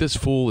options. But This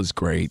Fool is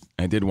great.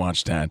 I did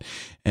watch that.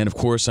 And, of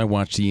course, I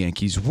watched the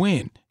Yankees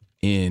win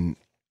in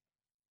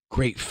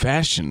great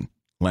fashion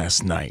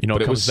last night. You know,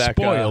 but it was comes back,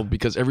 spoiled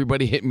because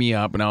everybody hit me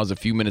up and I was a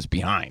few minutes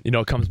behind. You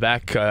know, it comes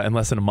back in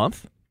less than a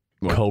month.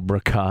 What?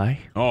 Cobra Kai.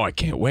 Oh, I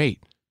can't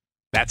wait.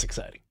 That's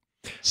exciting.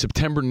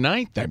 September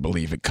 9th, I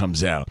believe it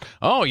comes out.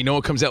 Oh, you know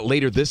what comes out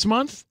later this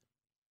month?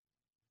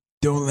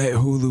 Don't let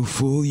Hulu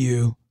fool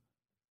you.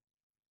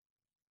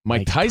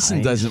 Mike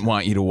Tyson doesn't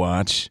want you to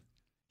watch.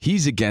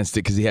 He's against it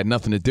because he had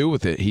nothing to do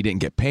with it. He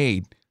didn't get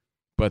paid.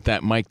 But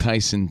that Mike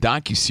Tyson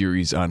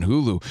docuseries on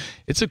Hulu,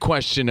 it's a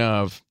question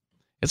of,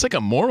 it's like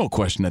a moral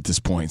question at this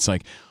point. It's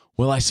like,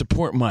 well, I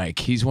support Mike.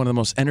 He's one of the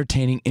most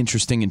entertaining,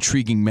 interesting,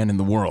 intriguing men in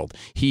the world.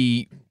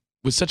 He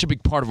was such a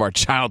big part of our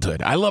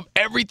childhood. I love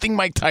everything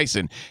Mike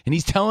Tyson, and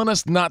he's telling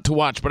us not to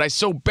watch, but I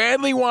so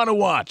badly want to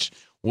watch.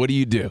 What do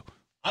you do?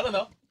 I don't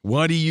know.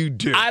 What do you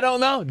do? I don't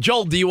know.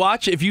 Joel, do you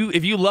watch? If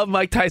you love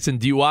Mike Tyson,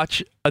 do you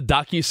watch a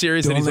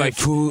docuseries that he's like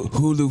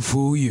Hulu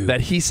fool you?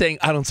 That he's saying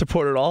I don't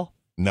support at all?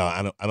 No,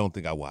 I don't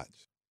think I watch.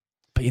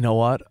 But you know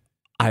what?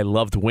 I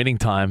loved Winning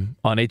Time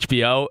on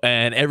HBO,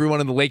 and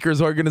everyone in the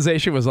Lakers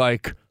organization was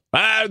like,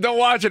 don't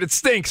watch it. It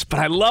stinks.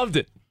 But I loved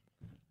it.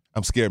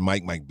 I'm scared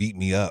Mike might beat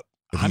me up.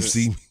 If you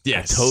see me.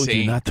 I told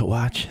you not to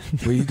watch.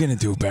 What are you going to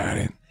do about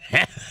it?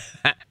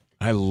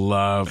 I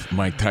love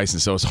Mike Tyson,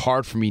 so it's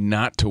hard for me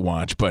not to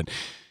watch, but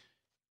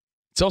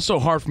it's also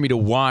hard for me to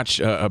watch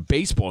a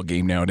baseball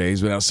game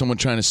nowadays without someone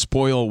trying to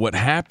spoil what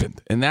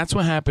happened. And that's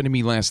what happened to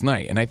me last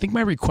night. And I think my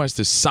request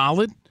is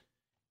solid,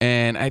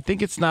 and I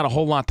think it's not a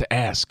whole lot to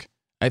ask.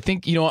 I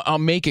think, I'll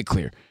make it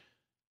clear.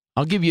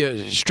 I'll give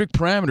you strict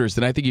parameters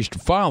that I think you should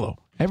follow.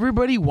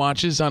 Everybody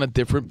watches on a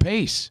different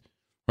pace,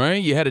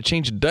 right? You had to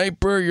change a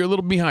diaper, you're a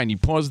little behind, you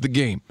paused the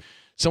game.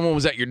 Someone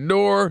was at your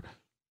door,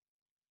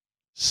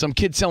 some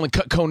kid selling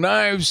Cutco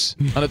knives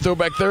on a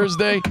Throwback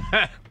Thursday.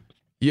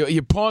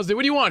 You paused it.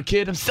 What do you want,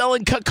 kid? I'm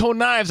selling Cutco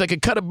knives. I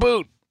could cut a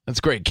boot. That's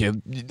great,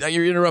 kid.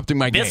 You're interrupting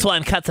my game. This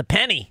one cuts a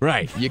penny.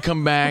 Right. You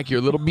come back.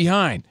 You're a little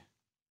behind.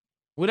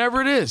 Whatever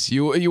it is.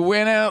 You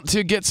went out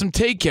to get some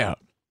takeout.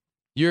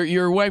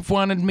 Your wife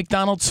wanted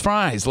McDonald's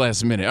fries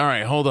last minute. All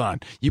right, hold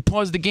on. You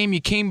paused the game. You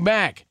came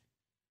back.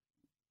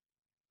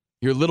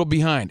 You're a little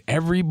behind.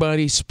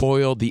 Everybody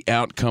spoiled the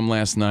outcome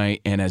last night,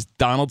 and as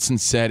Donaldson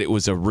said, it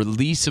was a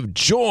release of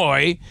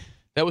joy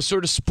that was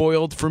sort of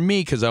spoiled for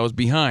me because I was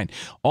behind.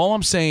 All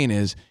I'm saying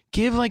is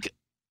give like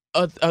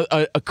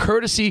a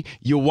courtesy.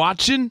 You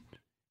watching?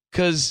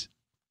 Because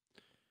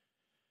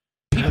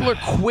people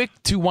are quick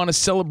to want to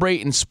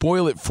celebrate and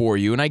spoil it for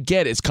you, and I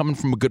get it. It's coming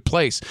from a good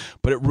place,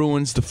 but it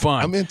ruins the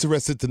fun. I'm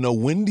interested to know,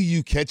 when do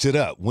you catch it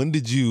up? When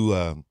did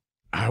you...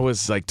 I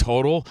was like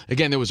total.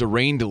 Again, there was a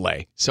rain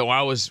delay, so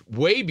I was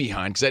way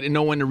behind because I didn't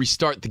know when to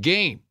restart the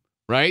game.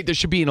 Right? There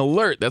should be an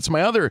alert. That's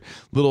my other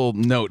little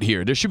note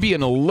here. There should be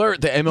an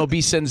alert that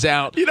MLB sends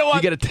out. You know what?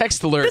 You get a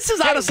text alert. This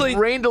is honestly...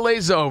 rain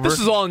delay's over. This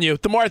is all on you.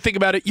 The more I think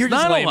about it, you're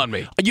just not lame. all on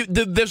me.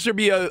 There should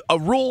be a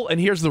rule, and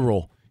here's the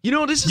rule.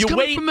 This is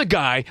coming from the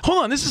guy.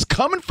 Hold on. This is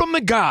coming from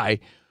the guy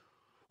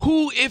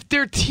who, if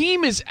their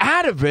team is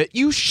out of it,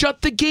 you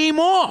shut the game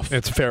off.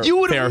 It's fair. You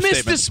would have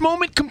missed statement. this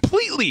moment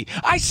completely.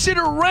 I sit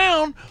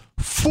around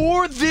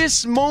for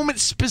this moment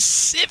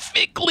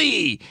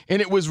specifically,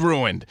 and it was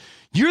ruined.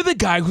 You're the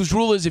guy whose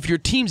rule is if your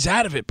team's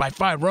out of it by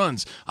 5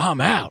 runs, I'm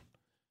out.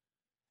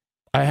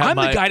 I'm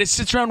the guy that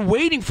sits around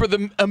waiting for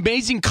the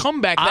amazing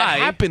comeback that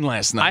happened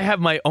last night. I have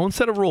my own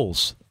set of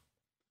rules.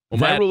 Well,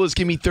 my rule is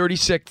give me 30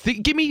 seconds.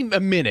 Give me a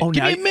minute.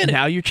 Give me a minute.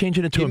 Now you're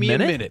changing it to a minute? Give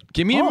me a minute.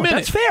 Give me a minute.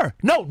 That's fair.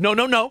 No.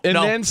 And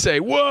then say,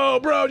 whoa,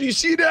 bro, do you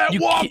see that?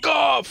 Walk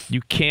off. You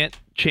can't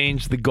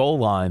change the goal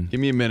line. Give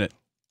me a minute.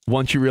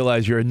 Once you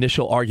realize your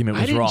initial argument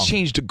was wrong. I didn't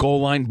change the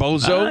goal line,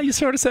 bozo. You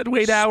sort of said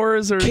wait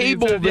hours or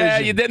Cablevision. Yeah,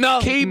 you did. No.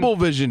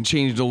 Cablevision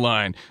changed the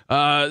line.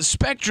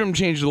 Spectrum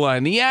changed the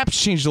line. The apps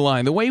changed the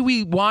line. The way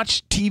we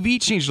watch TV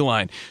changed the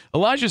line.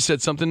 Elijah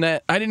said something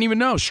that I didn't even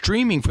know.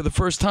 Streaming for the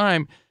first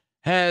time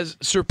has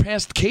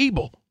surpassed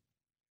cable.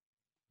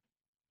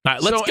 All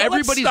right, So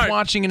everybody's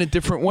watching in a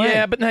different way.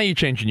 Yeah, but now you're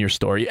changing your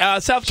story.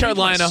 South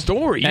Carolina.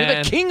 Story. You're the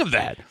and king of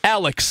that.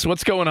 Alex,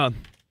 what's going on?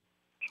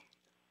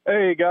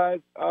 Hey guys,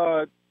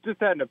 just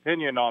had an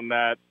opinion on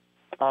that.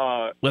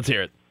 Let's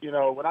hear it. You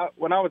know,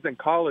 when I was in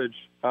college,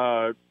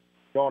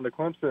 going to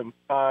Clemson,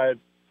 I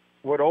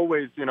would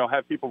always,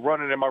 have people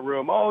running in my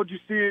room. Oh, did you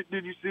see it?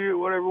 Did you see it?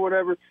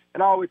 Whatever.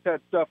 And I always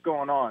had stuff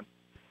going on.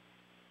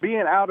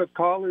 Being out of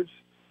college,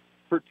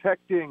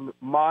 protecting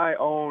my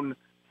own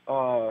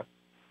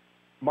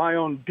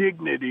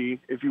dignity,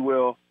 if you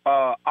will,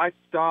 I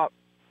stopped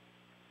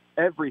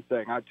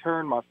everything. I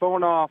turned my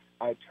phone off.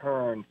 I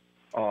turned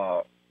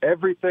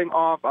everything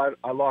off.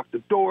 I lock the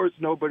doors.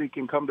 Nobody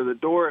can come to the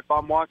door. If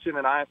I'm watching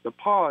and I have to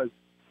pause,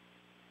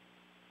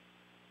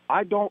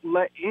 I don't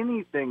let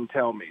anything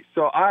tell me.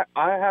 So I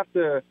have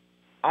to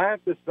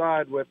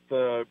side with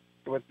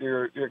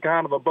you're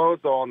kind of a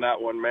bozo on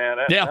that one, man.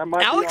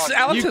 Alex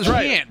You is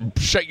right. can't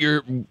shut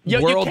your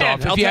You world can. off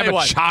if I'll you tell have you a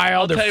what.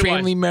 child or I'll tell you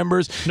family what.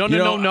 members. No.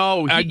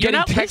 You're getting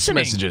not text listening.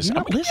 messages. You're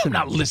not listening. I'm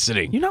not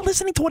listening. You're not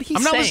listening to what he's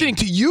I'm saying. not listening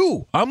to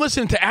you. I'm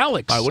listening to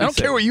Alex. All right, I what'd he don't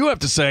say? care what you have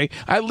to say.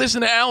 I listen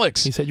to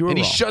Alex. He said you were and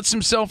wrong. he shuts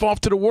himself off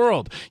to the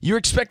world. You're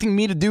expecting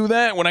me to do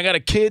that when I got a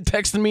kid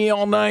texting me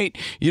all night?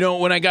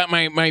 When I got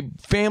my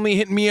family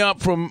hitting me up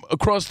from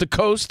across the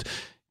coast?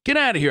 Get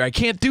out of here. I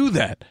can't do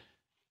that.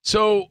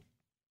 So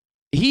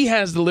he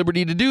has the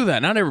liberty to do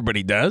that. Not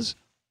everybody does.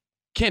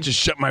 Can't just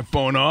shut my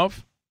phone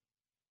off.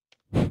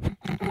 You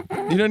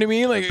know what I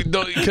mean?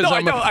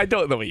 I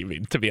don't know what you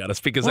mean, to be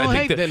honest, because Well,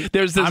 I think hey,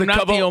 there's I'm a not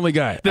couple. the only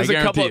guy. There's I a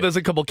couple. guarantee it. There's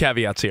a couple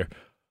caveats here.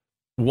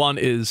 One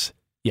is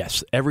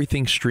yes,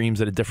 everything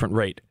streams at a different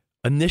rate.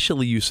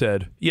 Initially, you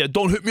said, "Yeah,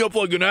 don't hit me up for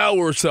like an hour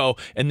or so,"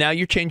 and now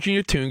you're changing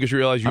your tune because you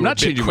realize I'm not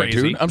changing crazy.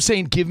 my tune. I'm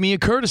saying give me a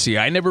courtesy.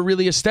 I never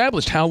really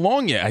established how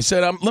long yet. I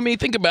said let me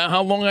think about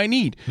how long I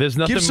need. There's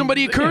nothing. Give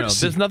somebody a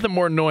courtesy. There's nothing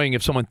more annoying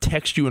if someone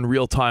texts you in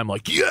real time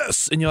like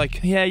yes, and you're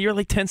like, yeah, you're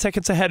like 10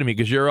 seconds ahead of me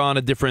because you're on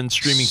a different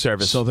streaming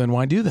service. So then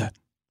why do that?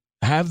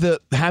 Have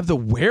the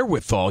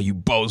wherewithal, you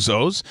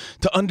bozos,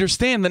 to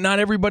understand that not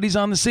everybody's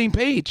on the same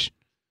page.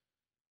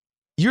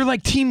 You're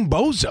like Team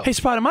Bozo. Hey,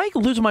 Spot, am I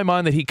losing my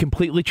mind that he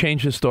completely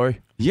changed his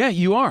story? Yeah,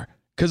 you are.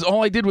 Because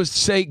all I did was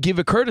say give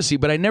a courtesy,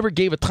 but I never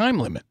gave a time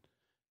limit.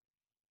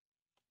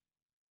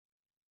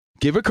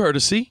 Give a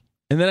courtesy,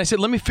 and then I said,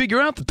 let me figure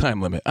out the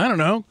time limit. I don't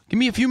know. Give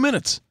me a few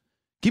minutes.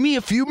 Give me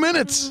a few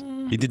minutes.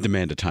 He did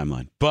demand a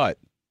timeline, but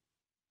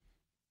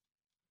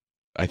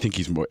I think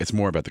it's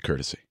more about the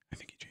courtesy. I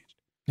think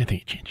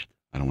he changed.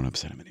 I don't want to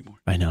upset him anymore.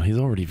 I know. He's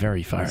already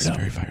very fired up.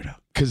 Very fired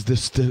up.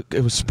 Because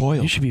it was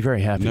spoiled. You should be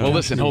very happy. No, well,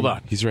 listen, hold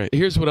on. He's right.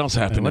 Here's what else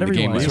happened Whatever in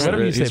the you game. want. last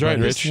Whatever night. you say, He's right,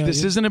 buddy. Rich.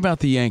 This isn't about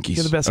the Yankees.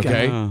 You're the best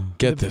okay? guy.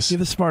 Get this. You're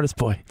the smartest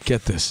boy.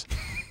 Get this.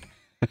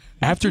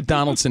 After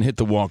Donaldson hit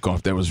the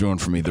walk-off that was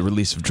ruined for me, the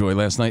release of joy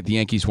last night, the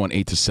Yankees won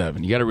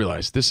 8-7. You got to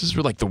realize, this is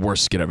like the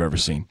worst skit I've ever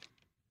seen.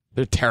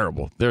 They're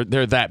terrible. They're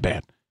that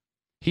bad.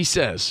 He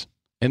says,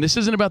 and this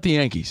isn't about the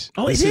Yankees.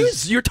 Oh, this it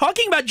is. You're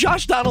talking about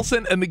Josh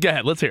Donaldson and go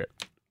ahead. Let's hear it.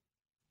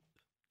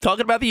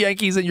 Talking about the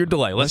Yankees and your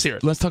delay. Let's hear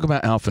it. Let's talk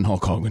about Alf and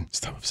Hulk Hogan.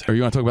 Stop upset. Or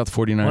you want to talk about the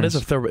 49ers? What is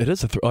a third? It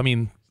is a third. I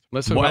mean,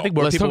 Let's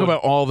talk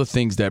about all the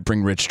things that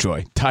bring Rich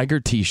joy. Tiger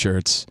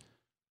T-shirts.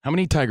 How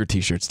many Tiger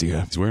T-shirts do you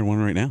have? He's wearing one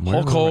right now.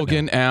 Hulk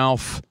Hogan,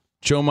 Alf,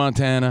 Joe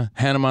Montana,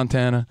 Hannah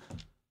Montana,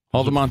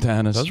 all the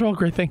Montanas. Those are all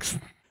great things.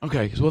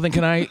 Okay, well then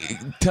can I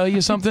tell you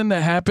something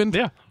that happened?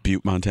 Yeah.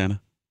 Butte,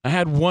 Montana. I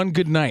had one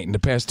good night in the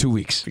past 2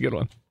 weeks. It's a good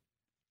one.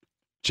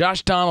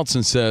 Josh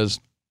Donaldson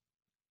says,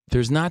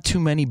 there's not too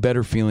many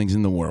better feelings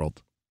in the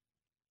world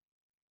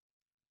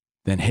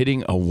than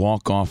hitting a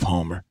walk-off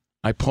homer.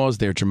 I paused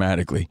there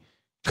dramatically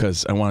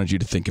because I wanted you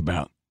to think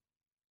about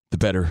the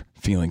better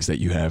feelings that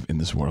you have in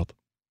this world.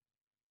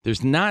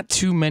 There's not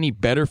too many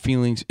better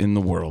feelings in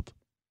the world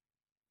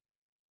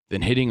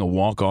than hitting a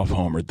walk-off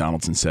homer,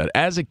 Donaldson said.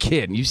 As a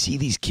kid, and you see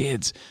these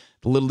kids,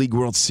 the Little League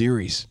World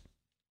Series,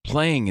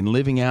 playing and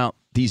living out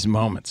these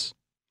moments.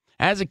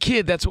 As a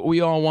kid, that's what we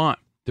all want,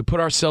 to put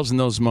ourselves in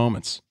those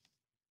moments.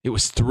 It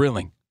was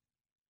thrilling.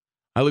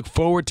 I look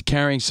forward to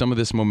carrying some of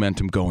this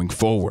momentum going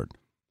forward.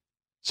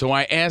 So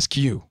I ask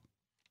you,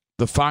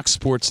 the Fox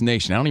Sports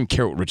Nation, I don't even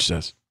care what Rich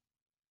says.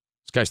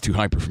 This guy's too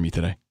hyper for me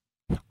today.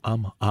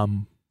 I'm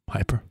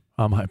hyper.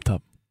 I'm hyped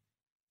up.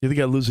 You're the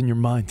guy losing your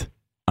mind.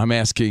 I'm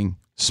asking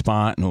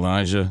Spot and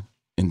Elijah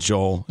and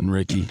Joel and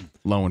Ricky,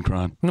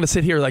 Lowenkron. I'm going to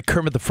sit here like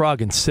Kermit the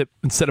Frog and sip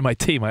instead of my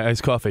tea, my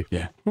iced coffee.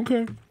 Yeah.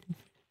 Okay.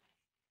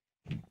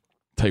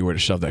 Tell you where to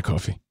shove that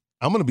coffee.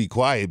 I'm going to be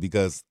quiet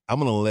because I'm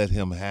going to let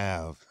him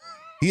have.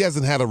 He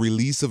hasn't had a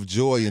release of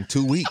joy in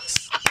 2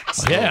 weeks.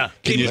 So yeah.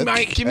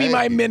 Give me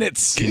my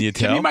minutes. Can you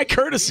tell? Give me my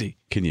courtesy.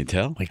 Can you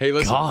tell? Hey,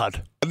 listen.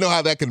 God. I know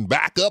how that can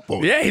back up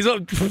on. Yeah, he's all,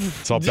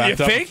 It's all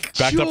backed up.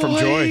 Backed up from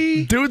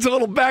joy. Dude's a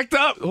little backed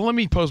up. Well, let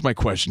me pose my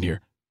question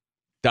here.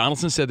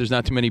 Donaldson said there's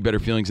not too many better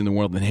feelings in the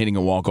world than hitting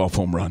a walk-off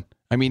home run.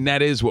 I mean,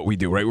 that is what we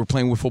do, right? We're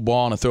playing wiffle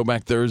ball on a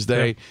Throwback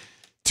Thursday. Yeah.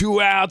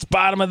 2 outs,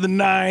 bottom of the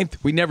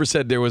ninth. We never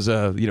said there was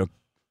a,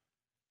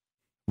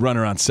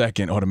 runner on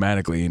second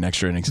automatically in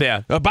extra innings.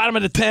 Yeah. Bottom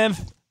of the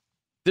 10th.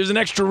 There's an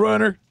extra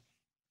runner.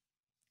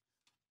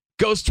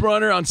 Ghost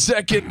runner on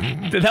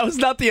second. That was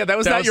not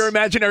your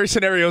imaginary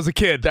scenario as a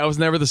kid. That was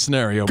never the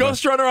scenario.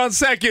 Ghost runner on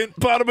second,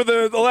 bottom of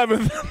the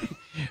 11th.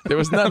 There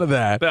was none of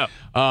that. No.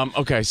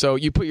 Okay, so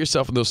you put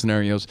yourself in those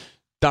scenarios.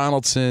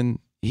 Donaldson,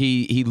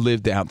 he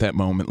lived out that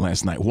moment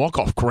last night.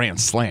 Walk-off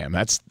grand slam.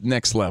 That's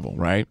next level,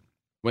 right?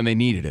 When they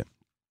needed it.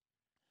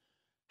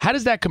 How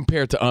does that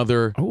compare to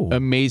other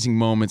amazing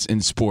moments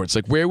in sports?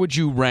 Like, where would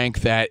you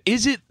rank that?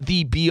 Is it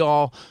the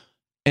be-all,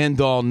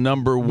 end-all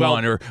number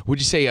one, or would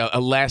you say a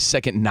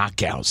last-second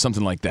knockout,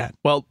 something like that?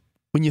 Well,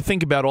 when you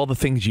think about all the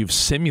things you've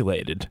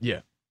simulated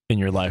in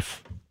your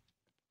life.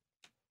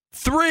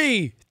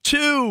 3,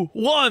 2,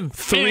 1.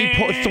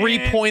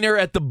 Three-pointer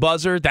at the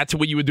buzzer. That's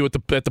what you would do at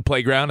the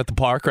playground, at the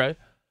park, right?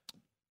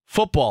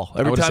 Football.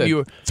 Every time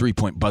you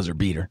 3-point buzzer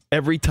beater.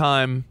 Every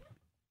time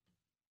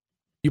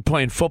you're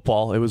playing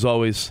football, it was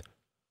always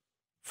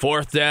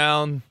 4th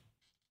down,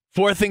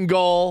 4th and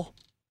goal,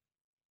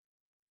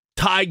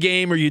 tie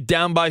game, or you're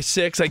down by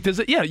 6. Like,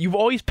 you've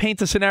always paint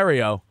the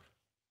scenario.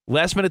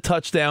 Last minute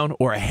touchdown,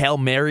 or a Hail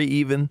Mary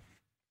even.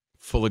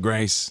 Full of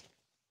grace.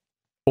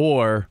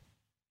 Or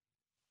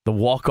the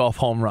walk-off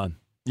home run.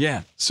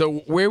 Yeah.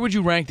 So where would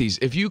you rank these?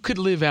 If you could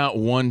live out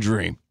one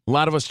dream, a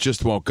lot of us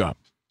just woke up.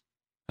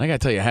 I got to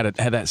tell you, I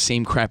had that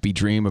same crappy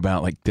dream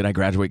about, like, did I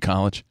graduate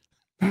college?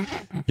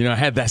 You know, I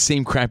had that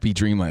same crappy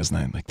dream last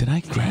night. Like, did I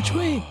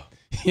graduate?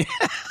 You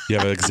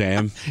have an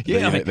exam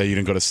that you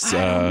didn't go to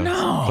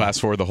class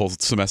for the whole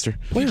semester?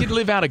 You could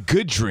live out a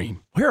good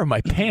dream. Where are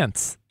my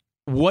pants?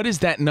 What is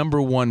that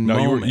number one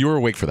moment? No, you were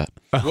awake for that.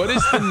 What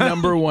is the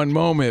number one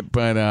moment?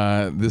 But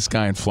this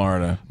guy in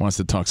Florida wants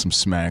to talk some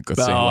smack.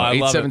 Let's say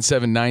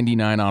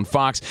 877-99 on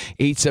Fox.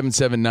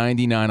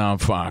 877-99 on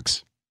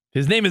Fox.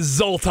 His name is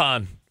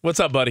Zoltan. What's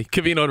up, buddy?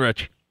 Covino and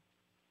Rich.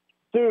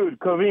 Dude,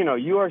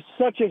 Covino, you are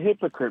such a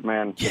hypocrite,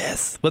 man.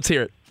 Yes. Let's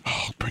hear it.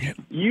 Oh, bring it.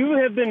 You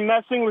have been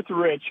messing with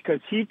Rich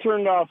because he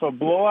turned off a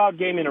blowout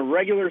game in a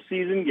regular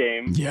season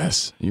game.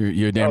 Yes,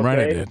 you're damn right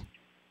I did.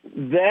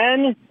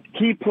 Then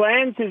he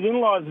plans his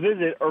in-laws'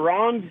 visit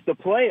around the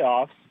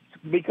playoffs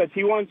because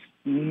he wants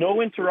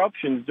no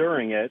interruptions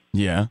during it.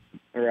 Yeah.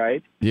 All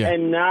right? Yeah.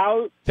 And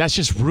now... That's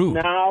just rude.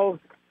 Now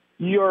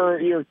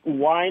you're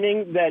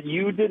whining that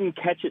you didn't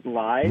catch it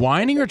live.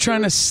 Whining or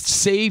trying to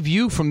save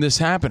you from this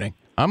happening?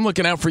 I'm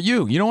looking out for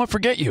you. You know what?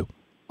 Forget you.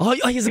 Oh,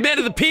 he's a man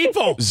of the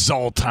people.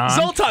 Zoltan,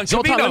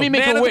 Covino, let me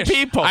make man a wish. Of the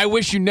people. I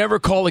wish you never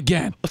call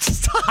again.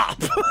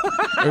 Stop.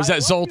 Or is that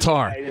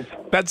Zoltar?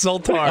 That's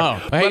Zoltar.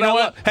 Oh, hey, you know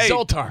what? Hey,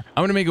 Zoltar,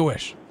 I'm going to make a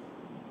wish.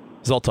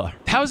 Zoltar.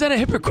 How is that a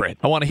hypocrite?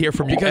 I want to hear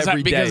from you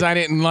every day. Because I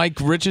didn't like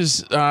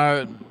Rich's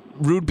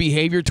rude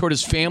behavior toward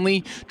his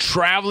family,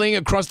 traveling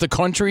across the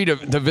country to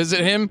visit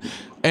him,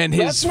 and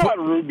his. That's not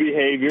rude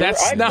behavior.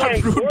 That's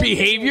not rude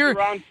behavior.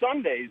 Around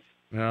Sundays.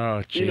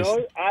 Oh, jeez. You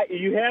know,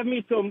 you have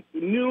me till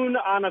noon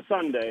on a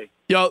Sunday.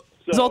 Yo,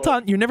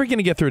 Zoltan, you're never going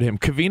to get through to him.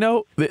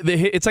 Covino,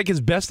 it's like his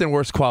best and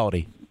worst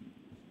quality.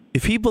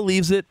 If he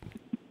believes it,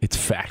 it's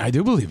fact. I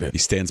do believe it. He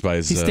stands by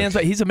his.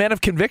 He's a man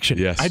of conviction.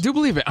 Yes, I do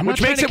believe it. Which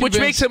makes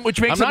him.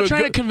 I'm not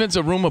trying to convince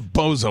a room of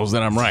bozos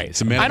that I'm right.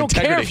 It's a man of I don't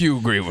integrity. care if you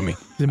agree with me.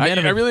 I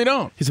really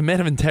don't. He's a man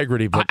of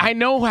integrity. But I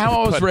know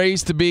how I was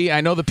raised to be.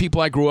 I know the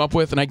people I grew up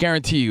with, and I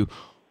guarantee you,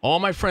 all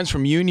my friends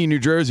from Union, New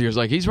Jersey, are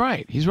like, he's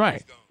right. He's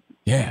right.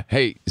 Yeah.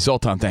 Hey,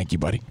 Zoltan, thank you,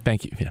 buddy.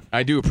 Thank you. Yeah.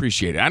 I do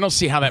appreciate it. I don't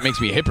see how that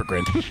makes me a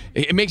hypocrite.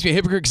 It makes me a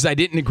hypocrite because I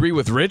didn't agree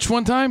with Rich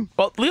one time.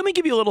 Well, let me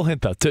give you a little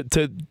hint, though,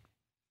 to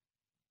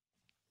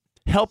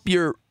help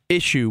your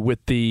issue with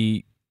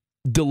the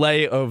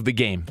delay of the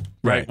game,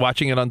 right?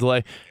 Watching it on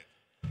delay.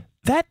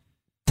 That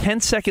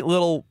 10-second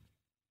little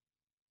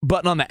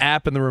button on the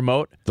app and the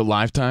remote. The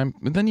live time?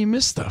 But then you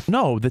miss stuff.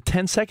 No, the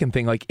 10-second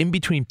thing, like in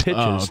between pitches.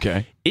 Oh,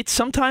 okay. It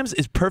sometimes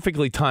is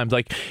perfectly timed.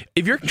 Like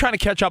if you're trying to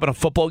catch up on a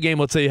football game,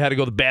 let's say you had to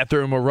go to the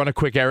bathroom or run a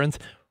quick errand,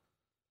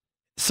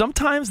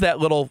 sometimes that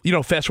little,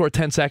 fast forward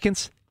 10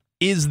 seconds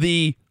is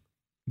the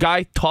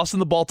guy tossing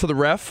the ball to the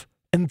ref,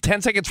 and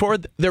 10 seconds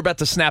forward, they're about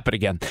to snap it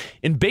again.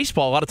 In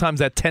baseball, a lot of times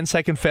that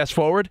 10-second fast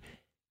forward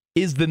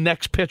is the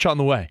next pitch on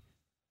the way.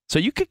 So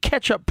you could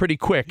catch up pretty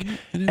quick.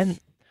 And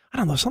I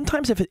don't know,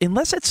 sometimes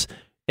unless it's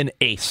an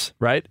ace,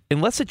 right?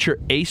 Unless it's your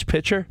ace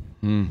pitcher,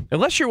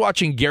 unless you're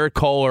watching Garrett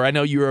Cole, or I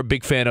know you're a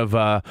big fan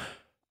of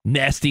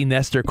Nasty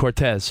Nestor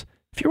Cortez.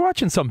 If you're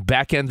watching some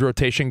back-end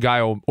rotation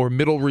guy or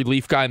middle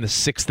relief guy in the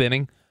 6th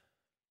inning,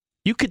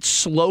 you could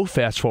slow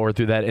fast forward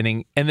through that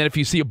inning, and then if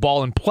you see a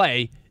ball in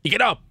play, you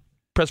get up,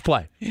 press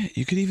play. Yeah,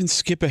 you could even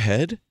skip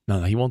ahead.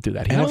 No, he won't do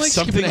that. I don't like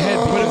skipping ahead.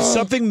 But if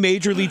something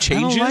majorly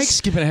changes, I don't like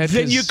skipping ahead.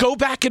 Then you go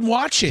back and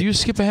watch it. Do you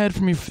skip ahead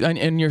from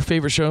your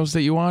favorite shows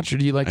that you watch, or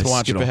do you like to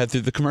watch it? Skip ahead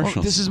through the commercials.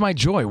 Well, this is my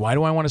joy. Why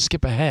do I want to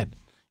skip ahead?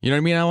 You know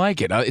what I mean? I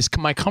like it. It's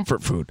my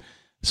comfort food.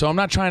 So I'm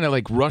not trying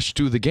to rush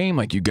through the game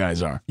like you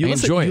guys are. I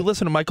enjoy it. You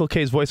listen to Michael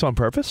K's voice on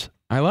purpose?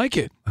 I like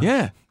it.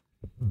 Yeah.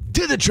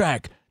 To the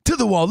track, to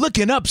the wall,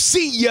 looking up,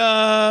 see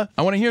ya.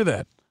 I want to hear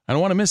that. I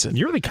don't want to miss it.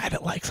 You're the guy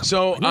that likes him.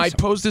 So I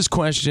pose this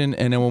question,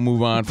 and then we'll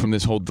move on from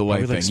this whole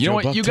delay thing. You know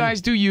what? You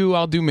guys do you,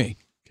 I'll do me.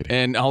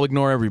 And I'll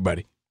ignore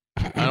everybody.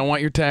 I don't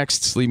want your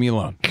texts. Leave me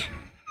alone.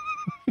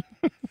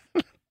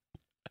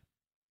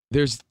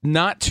 There's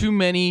not too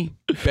many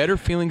better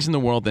feelings in the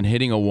world than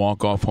hitting a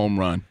walk-off home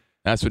run.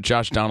 That's what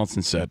Josh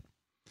Donaldson said.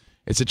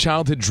 It's a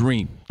childhood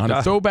dream. On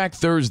a Throwback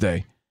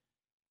Thursday,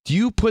 do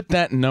you put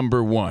that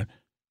number one?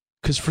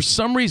 Because for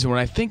some reason, when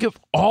I think of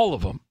all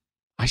of them,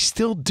 I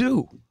still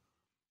do.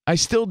 I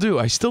still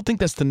think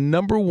that's the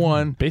number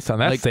one. Based on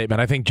that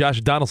statement, I think Josh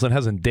Donaldson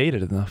hasn't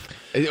dated enough.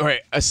 All right,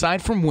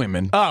 aside from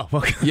women. Oh,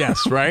 okay.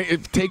 Yes,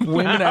 right? Take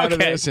women out of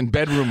this and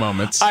bedroom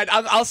moments.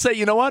 I'll say,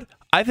 you know what?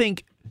 I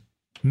think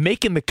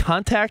making the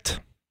contact,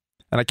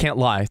 and I can't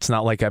lie, it's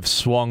not like I've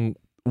swung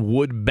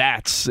wood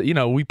bats. You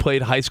know, we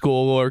played high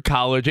school or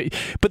college.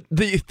 But I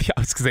was going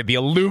to say the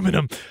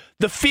aluminum.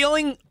 The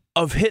feeling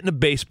of hitting a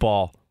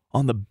baseball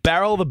on the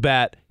barrel of the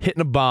bat,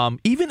 hitting a bomb,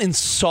 even in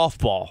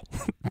softball,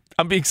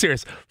 I'm being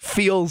serious,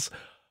 feels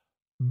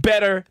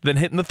better than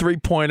hitting the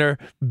three-pointer,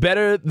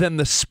 better than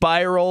the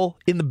spiral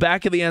in the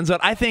back of the end zone.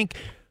 I think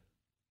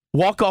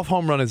walk-off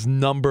home run is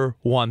number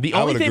one. The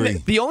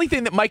only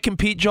thing that might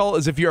compete, Joel,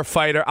 is if you're a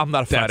fighter. I'm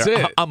not a fighter.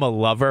 That's it. I'm a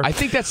lover. I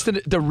think that's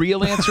the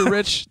real answer,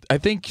 Rich. I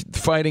think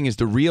fighting is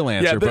the real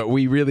answer, but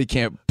we really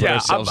can't put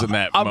ourselves in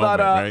that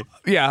moment, right?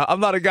 Yeah, I'm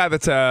not a guy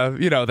that's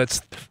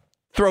that's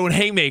throwing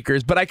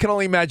haymakers, but I can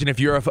only imagine if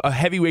you're a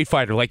heavyweight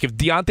fighter, like if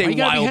Deontay you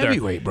gotta Wilder. Be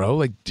heavyweight, bro.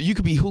 Like you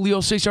could be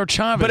Julio Cesar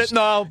Chavez.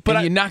 And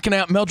you're knocking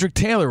out Meldrick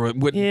Taylor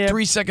with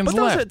 3 seconds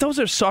left. Those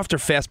are softer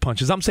fast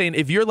punches. I'm saying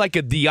if you're like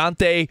a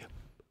Deontay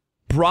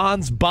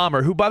Bronze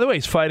Bomber, who, by the way,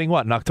 is fighting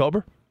in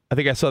October? I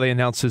think I saw they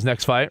announced his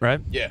next fight,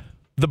 right? Yeah.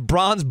 The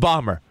Bronze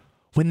Bomber.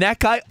 When that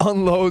guy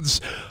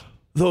unloads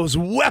those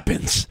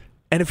weapons,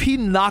 and if he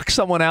knocks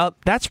someone out,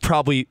 that's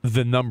probably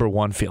the number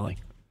one feeling.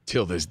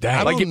 Till this day.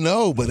 I don't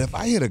know, but if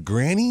I hit a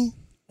granny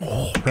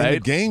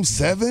in Game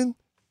 7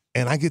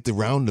 and I get to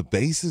round the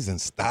bases and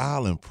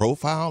style and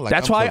profile, like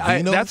that's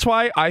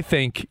why I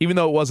think, even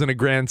though it wasn't a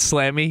grand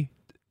slammy,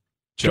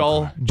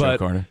 Joe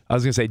Carter. I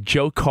was going to say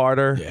Joe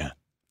Carter. Yeah.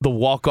 The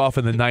walk-off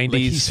in the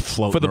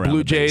 90s for the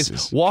Blue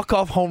Jays.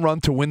 Walk-off home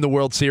run to win the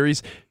World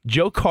Series.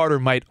 Joe Carter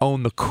might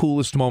own the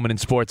coolest moment in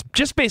sports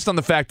just based on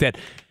the fact that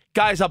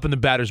guys up in the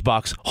batter's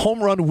box,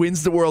 home run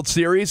wins the World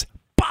Series.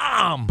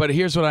 Bomb! But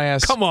here's what I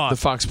asked the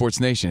Fox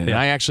Sports Nation, and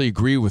I actually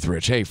agree with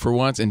Rich. Hey, for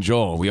once, and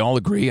Joel, we all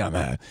agree on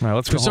that. All right,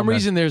 let's for some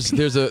reason, there's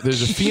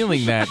a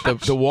feeling that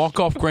the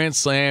walk-off grand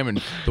slam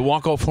and the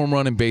walk-off home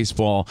run in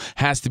baseball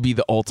has to be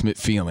the ultimate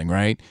feeling,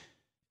 right?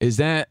 Is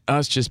that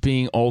us just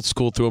being old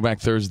school Throwback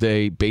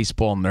Thursday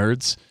baseball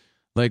nerds?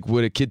 Like,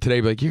 would a kid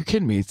today be like, "You're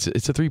kidding me? It's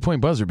a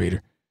 3-point buzzer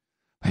beater."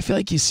 I feel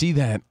like you see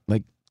that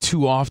like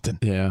too often.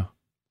 Yeah,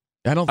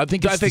 I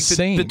think it's the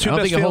same. I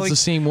don't think it holds the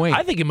same weight.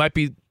 I think it might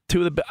be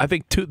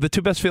the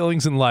two best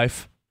feelings in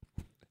life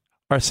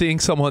are seeing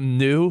someone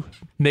new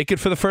naked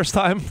for the first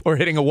time or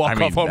hitting a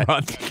walk-off home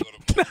run.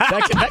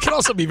 That can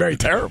also be very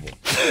terrible.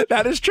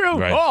 That is true.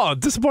 Right. Oh,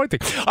 disappointing.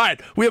 All right,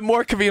 we have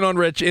more Covino and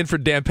Rich in for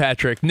Dan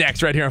Patrick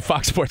next right here on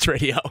Fox Sports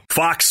Radio.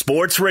 Fox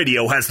Sports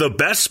Radio has the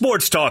best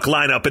sports talk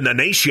lineup in the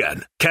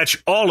nation.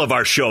 Catch all of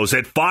our shows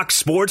at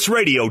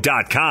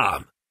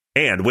foxsportsradio.com.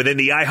 And within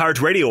the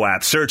iHeartRadio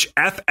app, search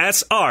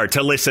FSR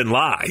to listen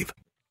live.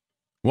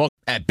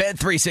 At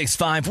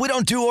Bet365, we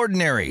don't do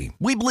ordinary.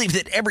 We believe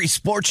that every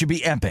sport should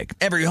be epic.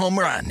 Every home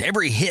run,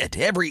 every hit,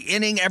 every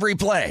inning, every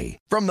play.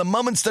 From the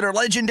moments that are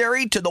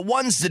legendary to the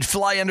ones that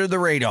fly under the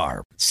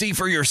radar. See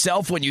for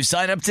yourself when you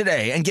sign up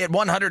today and get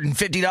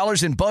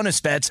 $150 in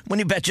bonus bets when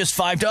you bet just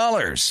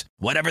 $5.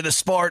 Whatever the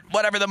sport,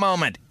 whatever the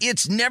moment,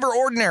 it's never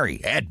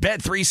ordinary at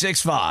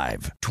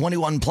Bet365.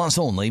 21 plus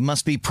only.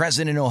 Must be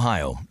present in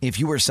Ohio. If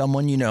you or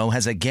someone you know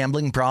has a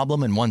gambling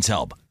problem and wants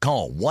help,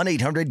 call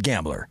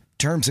 1-800-GAMBLER.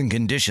 Terms and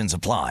conditions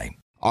apply.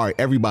 All right,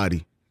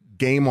 everybody,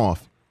 game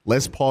off.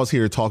 Let's pause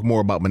here to talk more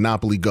about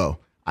Monopoly Go.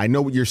 I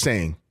know what you're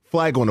saying.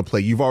 Flag on the play.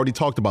 You've already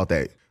talked about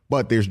that.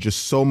 But there's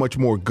just so much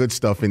more good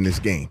stuff in this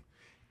game.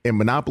 In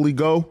Monopoly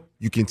Go,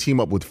 you can team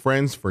up with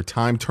friends for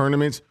time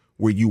tournaments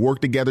where you work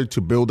together to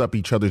build up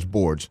each other's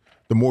boards.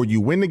 The more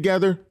you win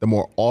together, the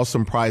more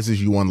awesome prizes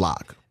you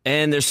unlock.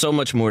 And there's so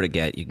much more to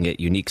get. You can get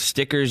unique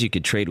stickers. You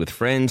could trade with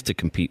friends to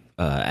compete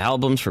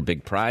albums for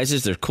big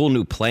prizes. There's cool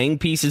new playing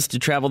pieces to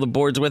travel the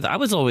boards with. I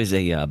was always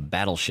a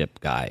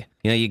battleship guy.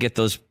 You know, you get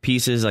those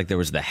pieces, like there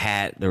was the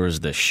hat, there was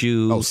the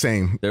shoe. Oh,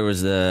 same. I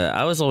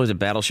was always a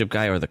battleship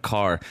guy, or the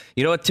car.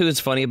 You know what, too, is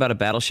funny about a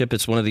battleship?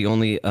 It's one of the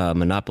only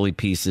Monopoly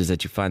pieces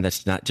that you find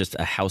that's not just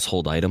a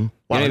household item.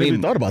 Wow, You know I what never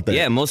even thought about that.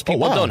 Yeah, most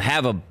people wow. don't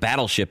have a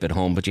battleship at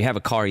home, but you have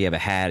a car, you have a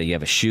hat, you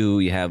have a shoe,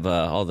 you have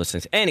all those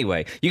things.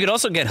 Anyway, you could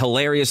also get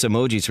hilarious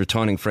emojis for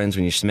taunting friends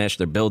when you smash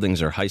their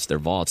buildings or heist their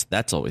vaults.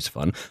 That's always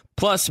fun.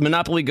 Plus,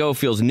 Monopoly Go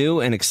feels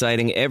new and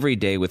exciting every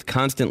day with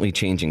constantly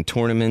changing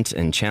tournaments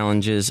and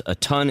challenges. A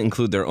ton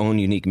include their own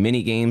unique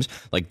mini games,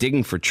 like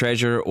digging for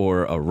treasure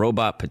or a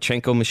robot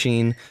Pachinko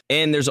machine.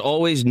 And there's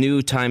always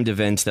new timed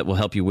events that will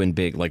help you win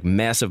big, like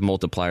massive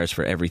multipliers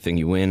for everything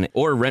you win,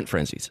 or rent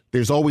frenzies.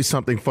 There's always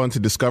something fun to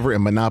discover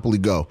in Monopoly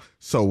Go.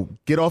 So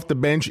get off the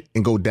bench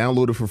and go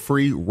download it for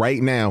free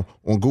right now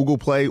on Google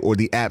Play or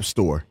the App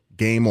Store.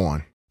 Game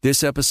on.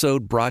 This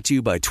episode brought to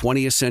you by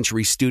 20th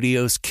Century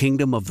Studios'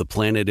 Kingdom of the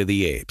Planet of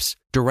the Apes.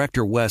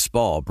 Director Wes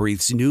Ball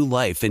breathes new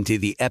life into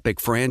the epic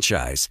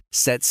franchise,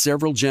 set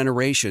several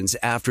generations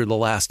after the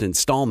last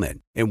installment,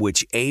 in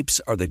which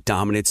apes are the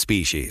dominant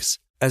species.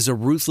 As a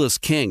ruthless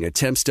king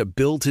attempts to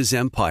build his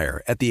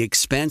empire at the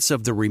expense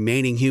of the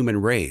remaining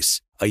human race,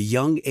 a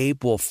young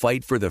ape will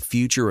fight for the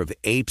future of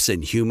apes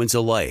and humans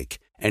alike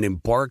and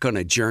embark on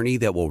a journey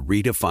that will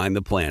redefine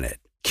the planet.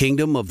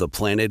 Kingdom of the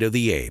Planet of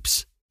the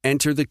Apes.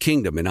 Enter the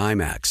kingdom in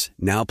IMAX,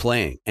 now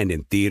playing and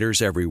in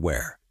theaters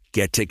everywhere.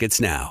 Get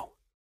tickets now.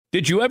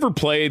 Did you ever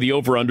play the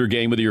over-under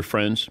game with your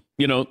friends?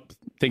 You know,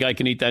 think I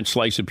can eat that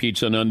slice of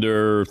pizza in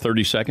under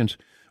 30 seconds?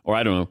 Or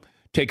I don't know,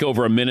 take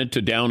over a minute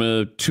to down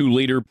a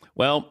 2-liter?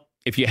 Well,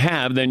 if you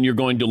have, then you're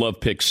going to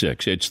love Pick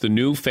 6. It's the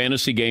new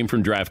fantasy game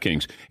from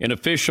DraftKings, an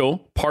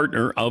official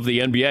partner of the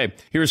NBA.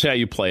 Here's how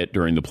you play it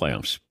during the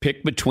playoffs.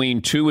 Pick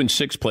between 2 and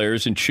 6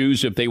 players and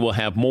choose if they will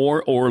have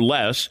more or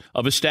less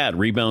of a stat,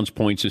 rebounds,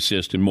 points,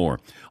 assists, and more.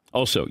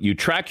 Also, you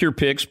track your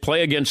picks,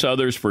 play against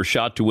others for a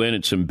shot to win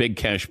and some big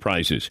cash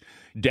prizes.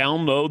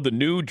 Download the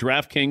new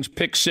DraftKings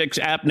Pick 6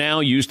 app now.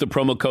 Use the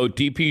promo code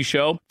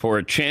DPSHOW for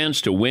a chance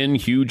to win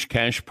huge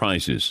cash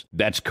prizes.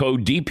 That's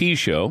code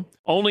DPSHOW.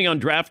 Only on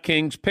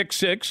DraftKings Pick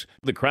 6.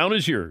 The crown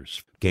is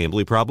yours.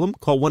 Gambling problem?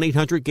 Call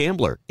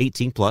 1-800-GAMBLER.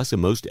 18 plus in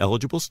most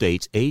eligible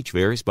states. Age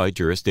varies by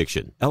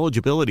jurisdiction.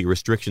 Eligibility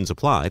restrictions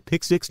apply.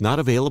 Pick 6 not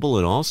available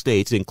in all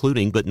states,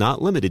 including but not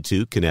limited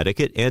to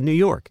Connecticut and New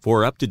York.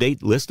 For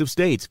up-to-date list of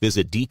states,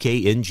 visit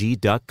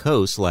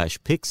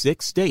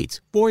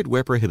dkng.co/pick6states. Void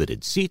where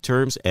prohibited. See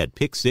terms at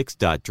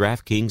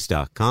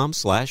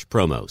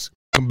pick6.draftkings.com/promos.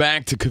 Welcome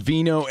back to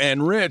Covino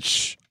and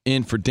Rich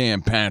in for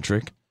Dan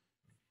Patrick.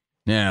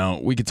 Now,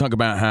 we could talk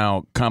about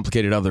how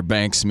complicated other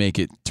banks make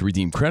it to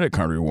redeem credit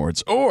card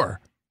rewards, or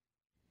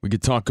we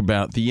could talk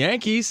about the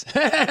Yankees.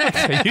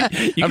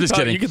 I'm just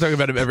kidding. You can talk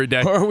about him every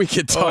day. Or we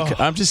could talk.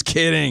 I'm just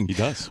kidding. He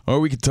does. Or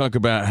we could talk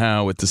about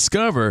how with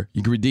Discover,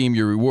 you can redeem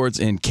your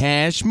rewards in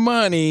cash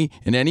money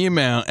in any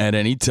amount at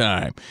any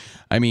time.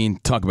 I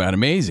mean, talk about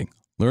amazing.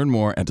 Learn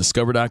more at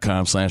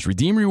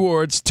discover.com/redeem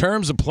rewards.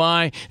 Terms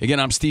apply. Again,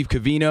 I'm Steve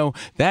Covino.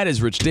 That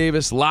is Rich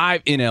Davis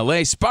live in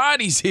L.A.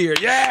 Spotty's here.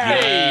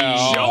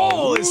 Yeah.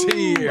 Joel is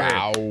here.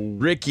 Wow.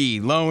 Ricky,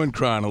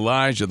 Lowenkron,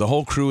 Elijah, the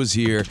whole crew is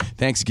here.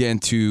 Thanks again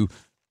to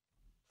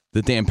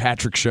the Dan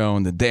Patrick Show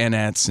and the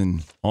Danettes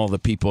and all the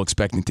people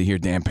expecting to hear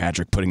Dan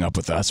Patrick putting up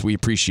with us. We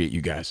appreciate you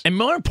guys. And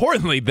more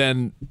importantly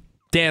than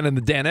Dan and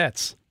the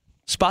Danettes,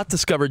 Spot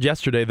discovered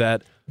yesterday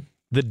that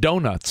the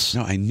donuts.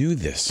 No, I knew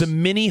this. The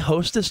mini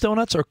Hostess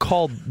donuts are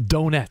called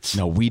donuts.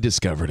 No, we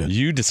discovered it.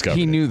 You discovered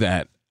He it. knew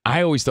that.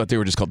 I always thought they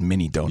were just called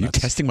mini donuts. You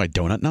testing my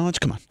donut knowledge?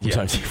 Come on.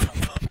 Yeah.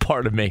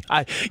 Part of me.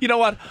 You know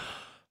what?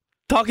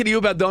 Talking to you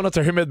about donuts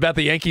or him about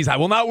the Yankees, I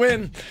will not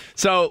win.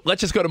 So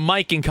let's just go to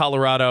Mike in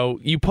Colorado.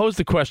 You posed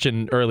the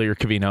question earlier,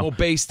 Covino. Well,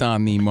 based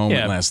on the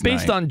moment last night.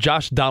 Based on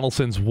Josh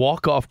Donaldson's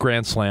walk-off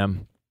grand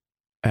slam.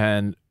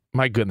 And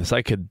my goodness,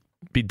 I could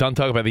be done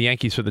talking about the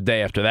Yankees for the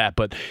day after that.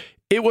 But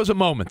it was a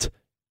moment.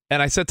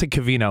 And I said to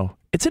Covino,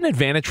 it's an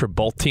advantage for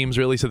both teams,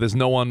 really, so there's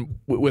no one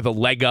with a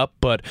leg up.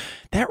 But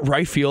that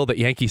right field at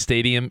Yankee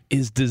Stadium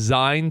is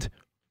designed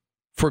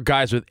for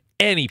guys with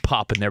any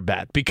pop in their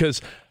bat.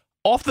 Because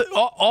off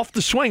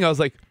the swing, I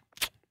was like,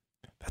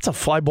 that's a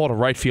fly ball to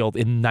right field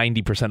in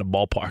 90% of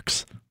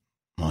ballparks.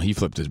 Well, he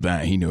flipped his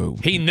bat. He knew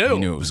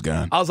it was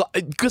gone. I was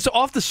like, because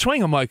off the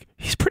swing, I'm like,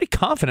 he's pretty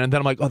confident. And then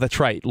I'm like, oh, that's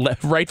right.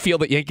 Right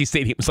field at Yankee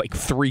Stadium is like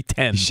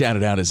 310. He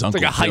shouted out his uncle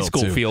It's like a Bill, high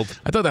school too. field.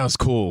 I thought that was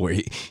cool. Where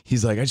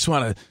he's like, I just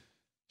want to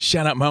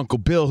shout out my Uncle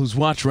Bill, who's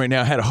watching right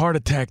now. Had a heart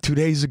attack 2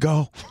 days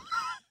ago.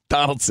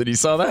 Donaldson, you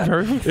saw that?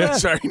 Yeah,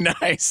 it's very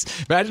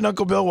nice. Imagine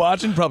Uncle Bill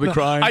watching, probably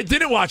crying. I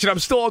didn't watch it. I'm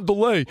still on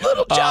delay.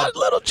 Little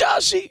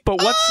Joshy.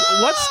 But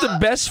what's the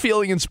best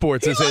feeling in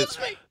sports? Is it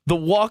the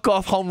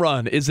walk-off home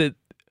run? Is it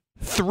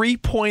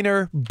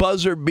three-pointer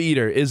buzzer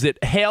beater? Is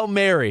it Hail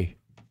Mary?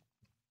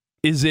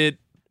 Is it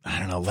I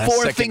don't know, last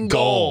fourth second and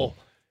goal?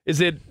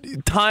 Is it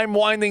time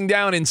winding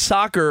down in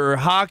soccer or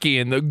hockey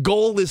and the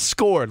goal is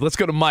scored? Let's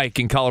go to Mike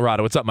in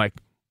Colorado. What's up, Mike?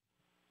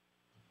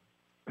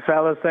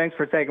 Fellas, thanks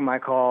for taking my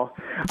call.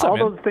 All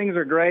those things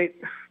are great,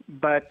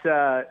 but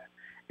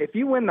if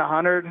you win the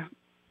 100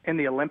 in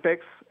the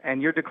Olympics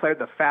and you're declared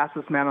the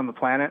fastest man on the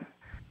planet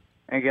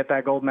and get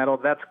that gold medal,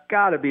 that's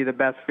got to be the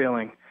best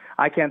feeling.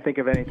 I can't think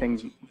of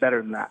anything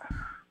better than that.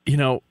 You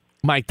know,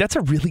 Mike, that's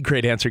a really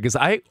great answer because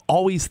I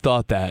always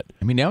thought that.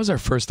 I mean, that was our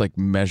first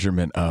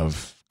measurement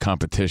of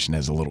competition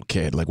as a little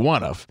kid.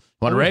 One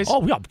race?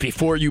 Oh, yeah.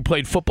 Before you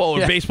played football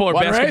or baseball or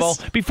basketball.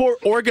 Race? Before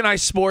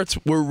organized sports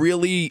were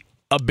really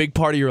a big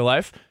part of your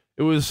life,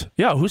 it was,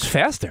 who's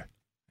faster?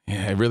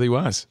 Yeah, it really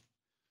was.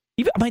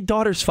 Even my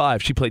daughter's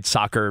 5. She played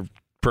soccer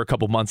for a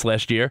couple months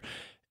last year.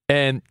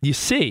 And you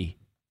see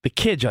the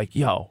kids, you're like,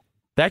 yo,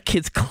 that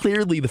kid's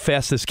clearly the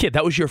fastest kid.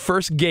 That was your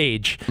first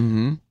gauge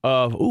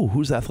of,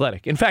 who's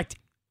athletic. In fact,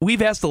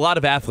 we've asked a lot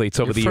of athletes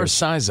over the years. First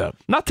size up.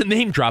 Not to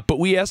name drop, but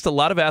we asked a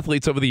lot of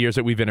athletes over the years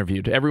that we've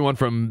interviewed. Everyone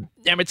from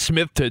Emmitt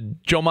Smith to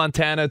Joe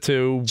Montana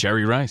to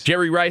Jerry Rice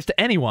to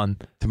anyone.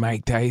 To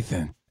Mike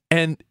Tyson.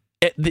 And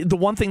the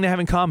one thing they have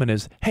in common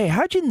is, hey,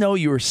 how'd you know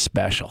you were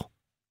special?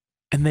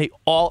 And they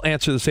all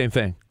answer the same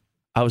thing.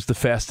 I was the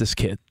fastest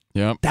kid.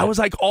 Yep. That was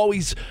like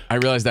always. I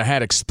realized I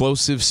had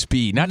explosive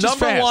speed. Not just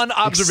number fast. one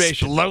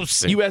observation.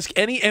 Explosive. You ask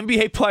any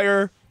NBA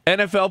player,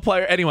 NFL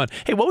player, anyone,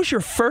 hey, what was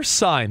your first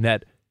sign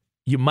that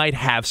you might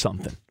have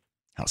something?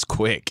 I was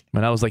quick.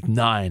 When I was like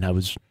 9, I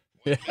was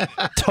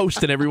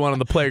toasting everyone on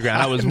the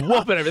playground. I was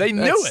whooping everything.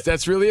 They knew it.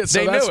 That's really it.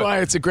 So that's why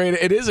it is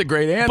a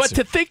great answer. But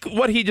to think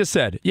what he just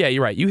said, yeah,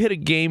 you're right. You hit a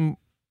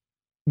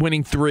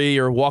game-winning 3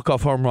 or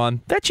walk-off home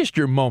run, that's just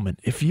your moment.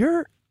 If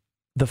you're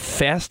the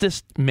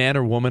fastest man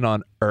or woman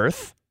on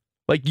earth,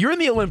 like you're in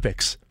the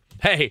Olympics,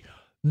 hey,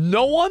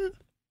 no one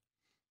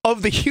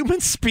of the human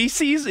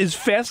species is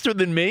faster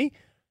than me,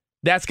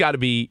 that's got to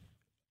be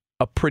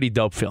a pretty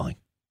dope feeling.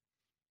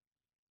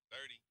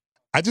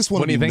 I just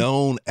want to be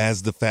known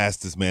as the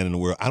fastest man in the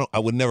world. I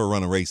would never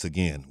run a race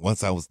again.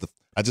 Once I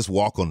just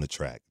walk on the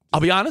track. I'll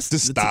be honest,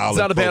 it's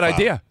not a bad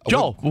idea.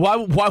 Joel,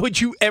 why would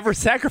you ever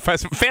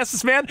sacrifice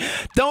fastest man?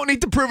 Don't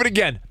need to prove it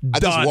again. I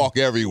just walk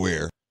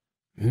everywhere.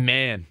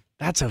 Man,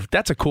 that's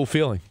a cool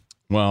feeling.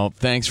 Well,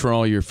 thanks for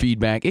all your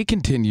feedback. It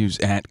continues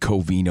at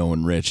Covino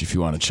and Rich if you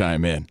want to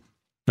chime in.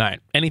 All right.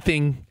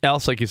 Anything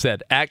else, like you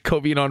said, at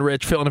Covino and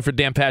Rich, filling in for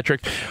Dan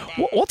Patrick.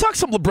 We'll talk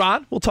some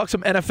LeBron. We'll talk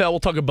some NFL. We'll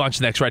talk a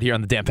bunch next right here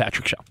on the Dan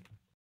Patrick Show.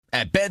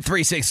 At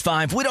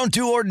Bet365, we don't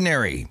do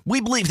ordinary. We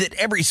believe that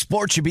every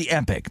sport should be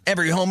epic.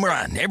 Every home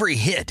run, every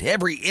hit,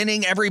 every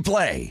inning, every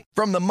play.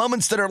 From the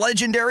moments that are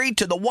legendary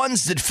to the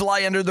ones that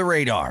fly under the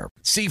radar.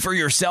 See for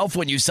yourself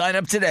when you sign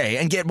up today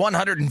and get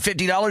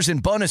 $150 in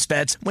bonus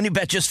bets when you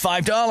bet just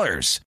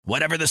 $5.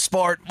 Whatever the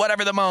sport,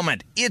 whatever the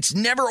moment, it's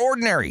never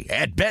ordinary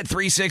at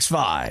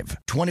Bet365.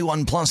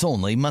 21 plus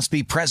only. Must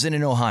be present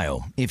in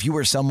Ohio. If you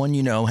or someone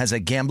you know has a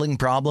gambling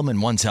problem and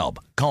wants help,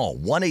 call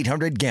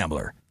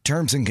 1-800-GAMBLER.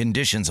 Terms and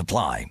conditions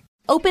apply.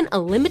 Open a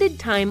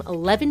limited-time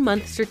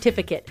 11-month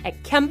certificate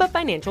at Kemba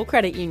Financial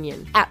Credit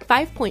Union. At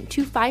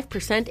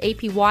 5.25%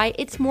 APY,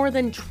 it's more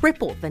than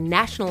triple the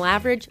national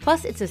average,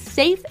 plus it's a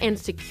safe and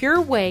secure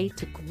way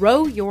to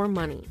grow your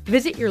money.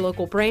 Visit your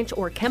local branch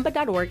or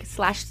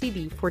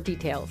kemba.org/CD for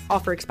details.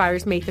 Offer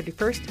expires May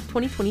 31st,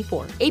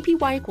 2024.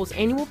 APY equals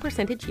annual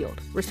percentage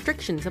yield.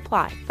 Restrictions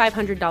apply.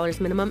 $500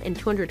 minimum and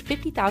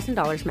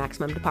 $250,000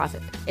 maximum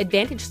deposit.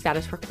 Advantage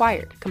status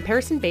required.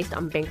 Comparison based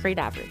on bank rate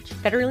average.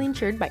 Federally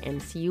insured by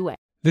NCUA.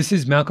 This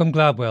is Malcolm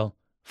Gladwell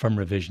from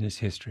Revisionist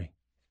History.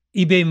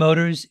 eBay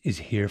Motors is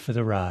here for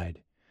the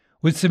ride.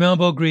 With some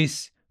elbow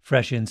grease,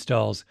 fresh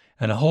installs,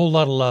 and a whole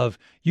lot of love,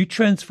 you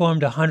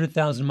transformed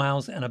 100,000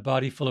 miles and a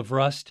body full of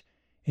rust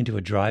into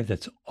a drive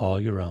that's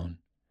all your own.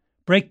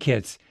 Brake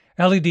kits,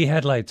 LED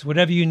headlights,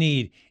 whatever you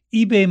need,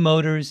 eBay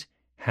Motors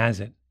has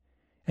it.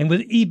 And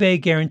with eBay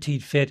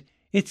Guaranteed Fit,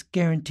 it's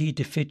guaranteed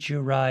to fit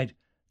your ride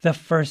the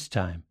first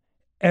time,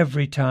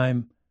 every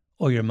time,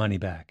 or your money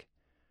back.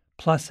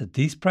 Plus, at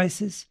these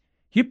prices,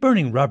 you're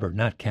burning rubber,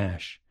 not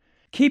cash.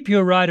 Keep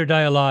your ride or die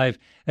alive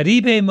at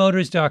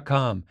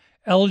ebaymotors.com.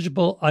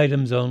 Eligible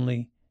items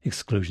only.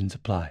 Exclusions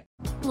apply.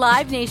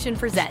 Live Nation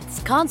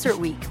presents Concert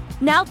Week.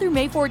 Now through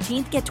May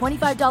 14th, get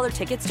 $25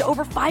 tickets to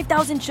over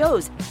 5,000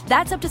 shows.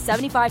 That's up to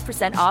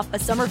 75% off a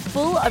summer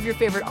full of your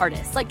favorite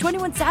artists like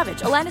 21 Savage,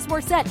 Alanis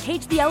Morissette,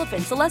 Cage the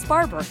Elephant, Celeste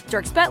Barber,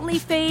 Dierks Bentley,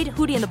 Fade,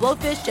 Hootie and the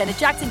Blowfish, Janet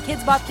Jackson,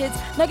 Kids Bop Kids,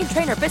 Meghan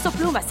Trainor, Peso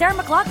Pluma, Sarah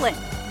McLachlan.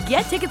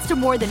 Get tickets to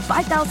more than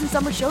 5,000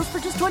 summer shows for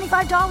just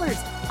 $25.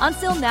 On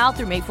sale now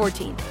through May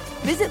 14th.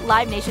 Visit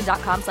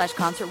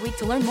livenation.com/Concert Week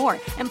to learn more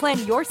and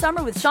plan your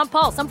summer with Sean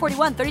Paul, Sum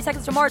 41, 30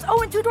 Seconds to Mars,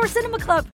 and Two Door Cinema Club.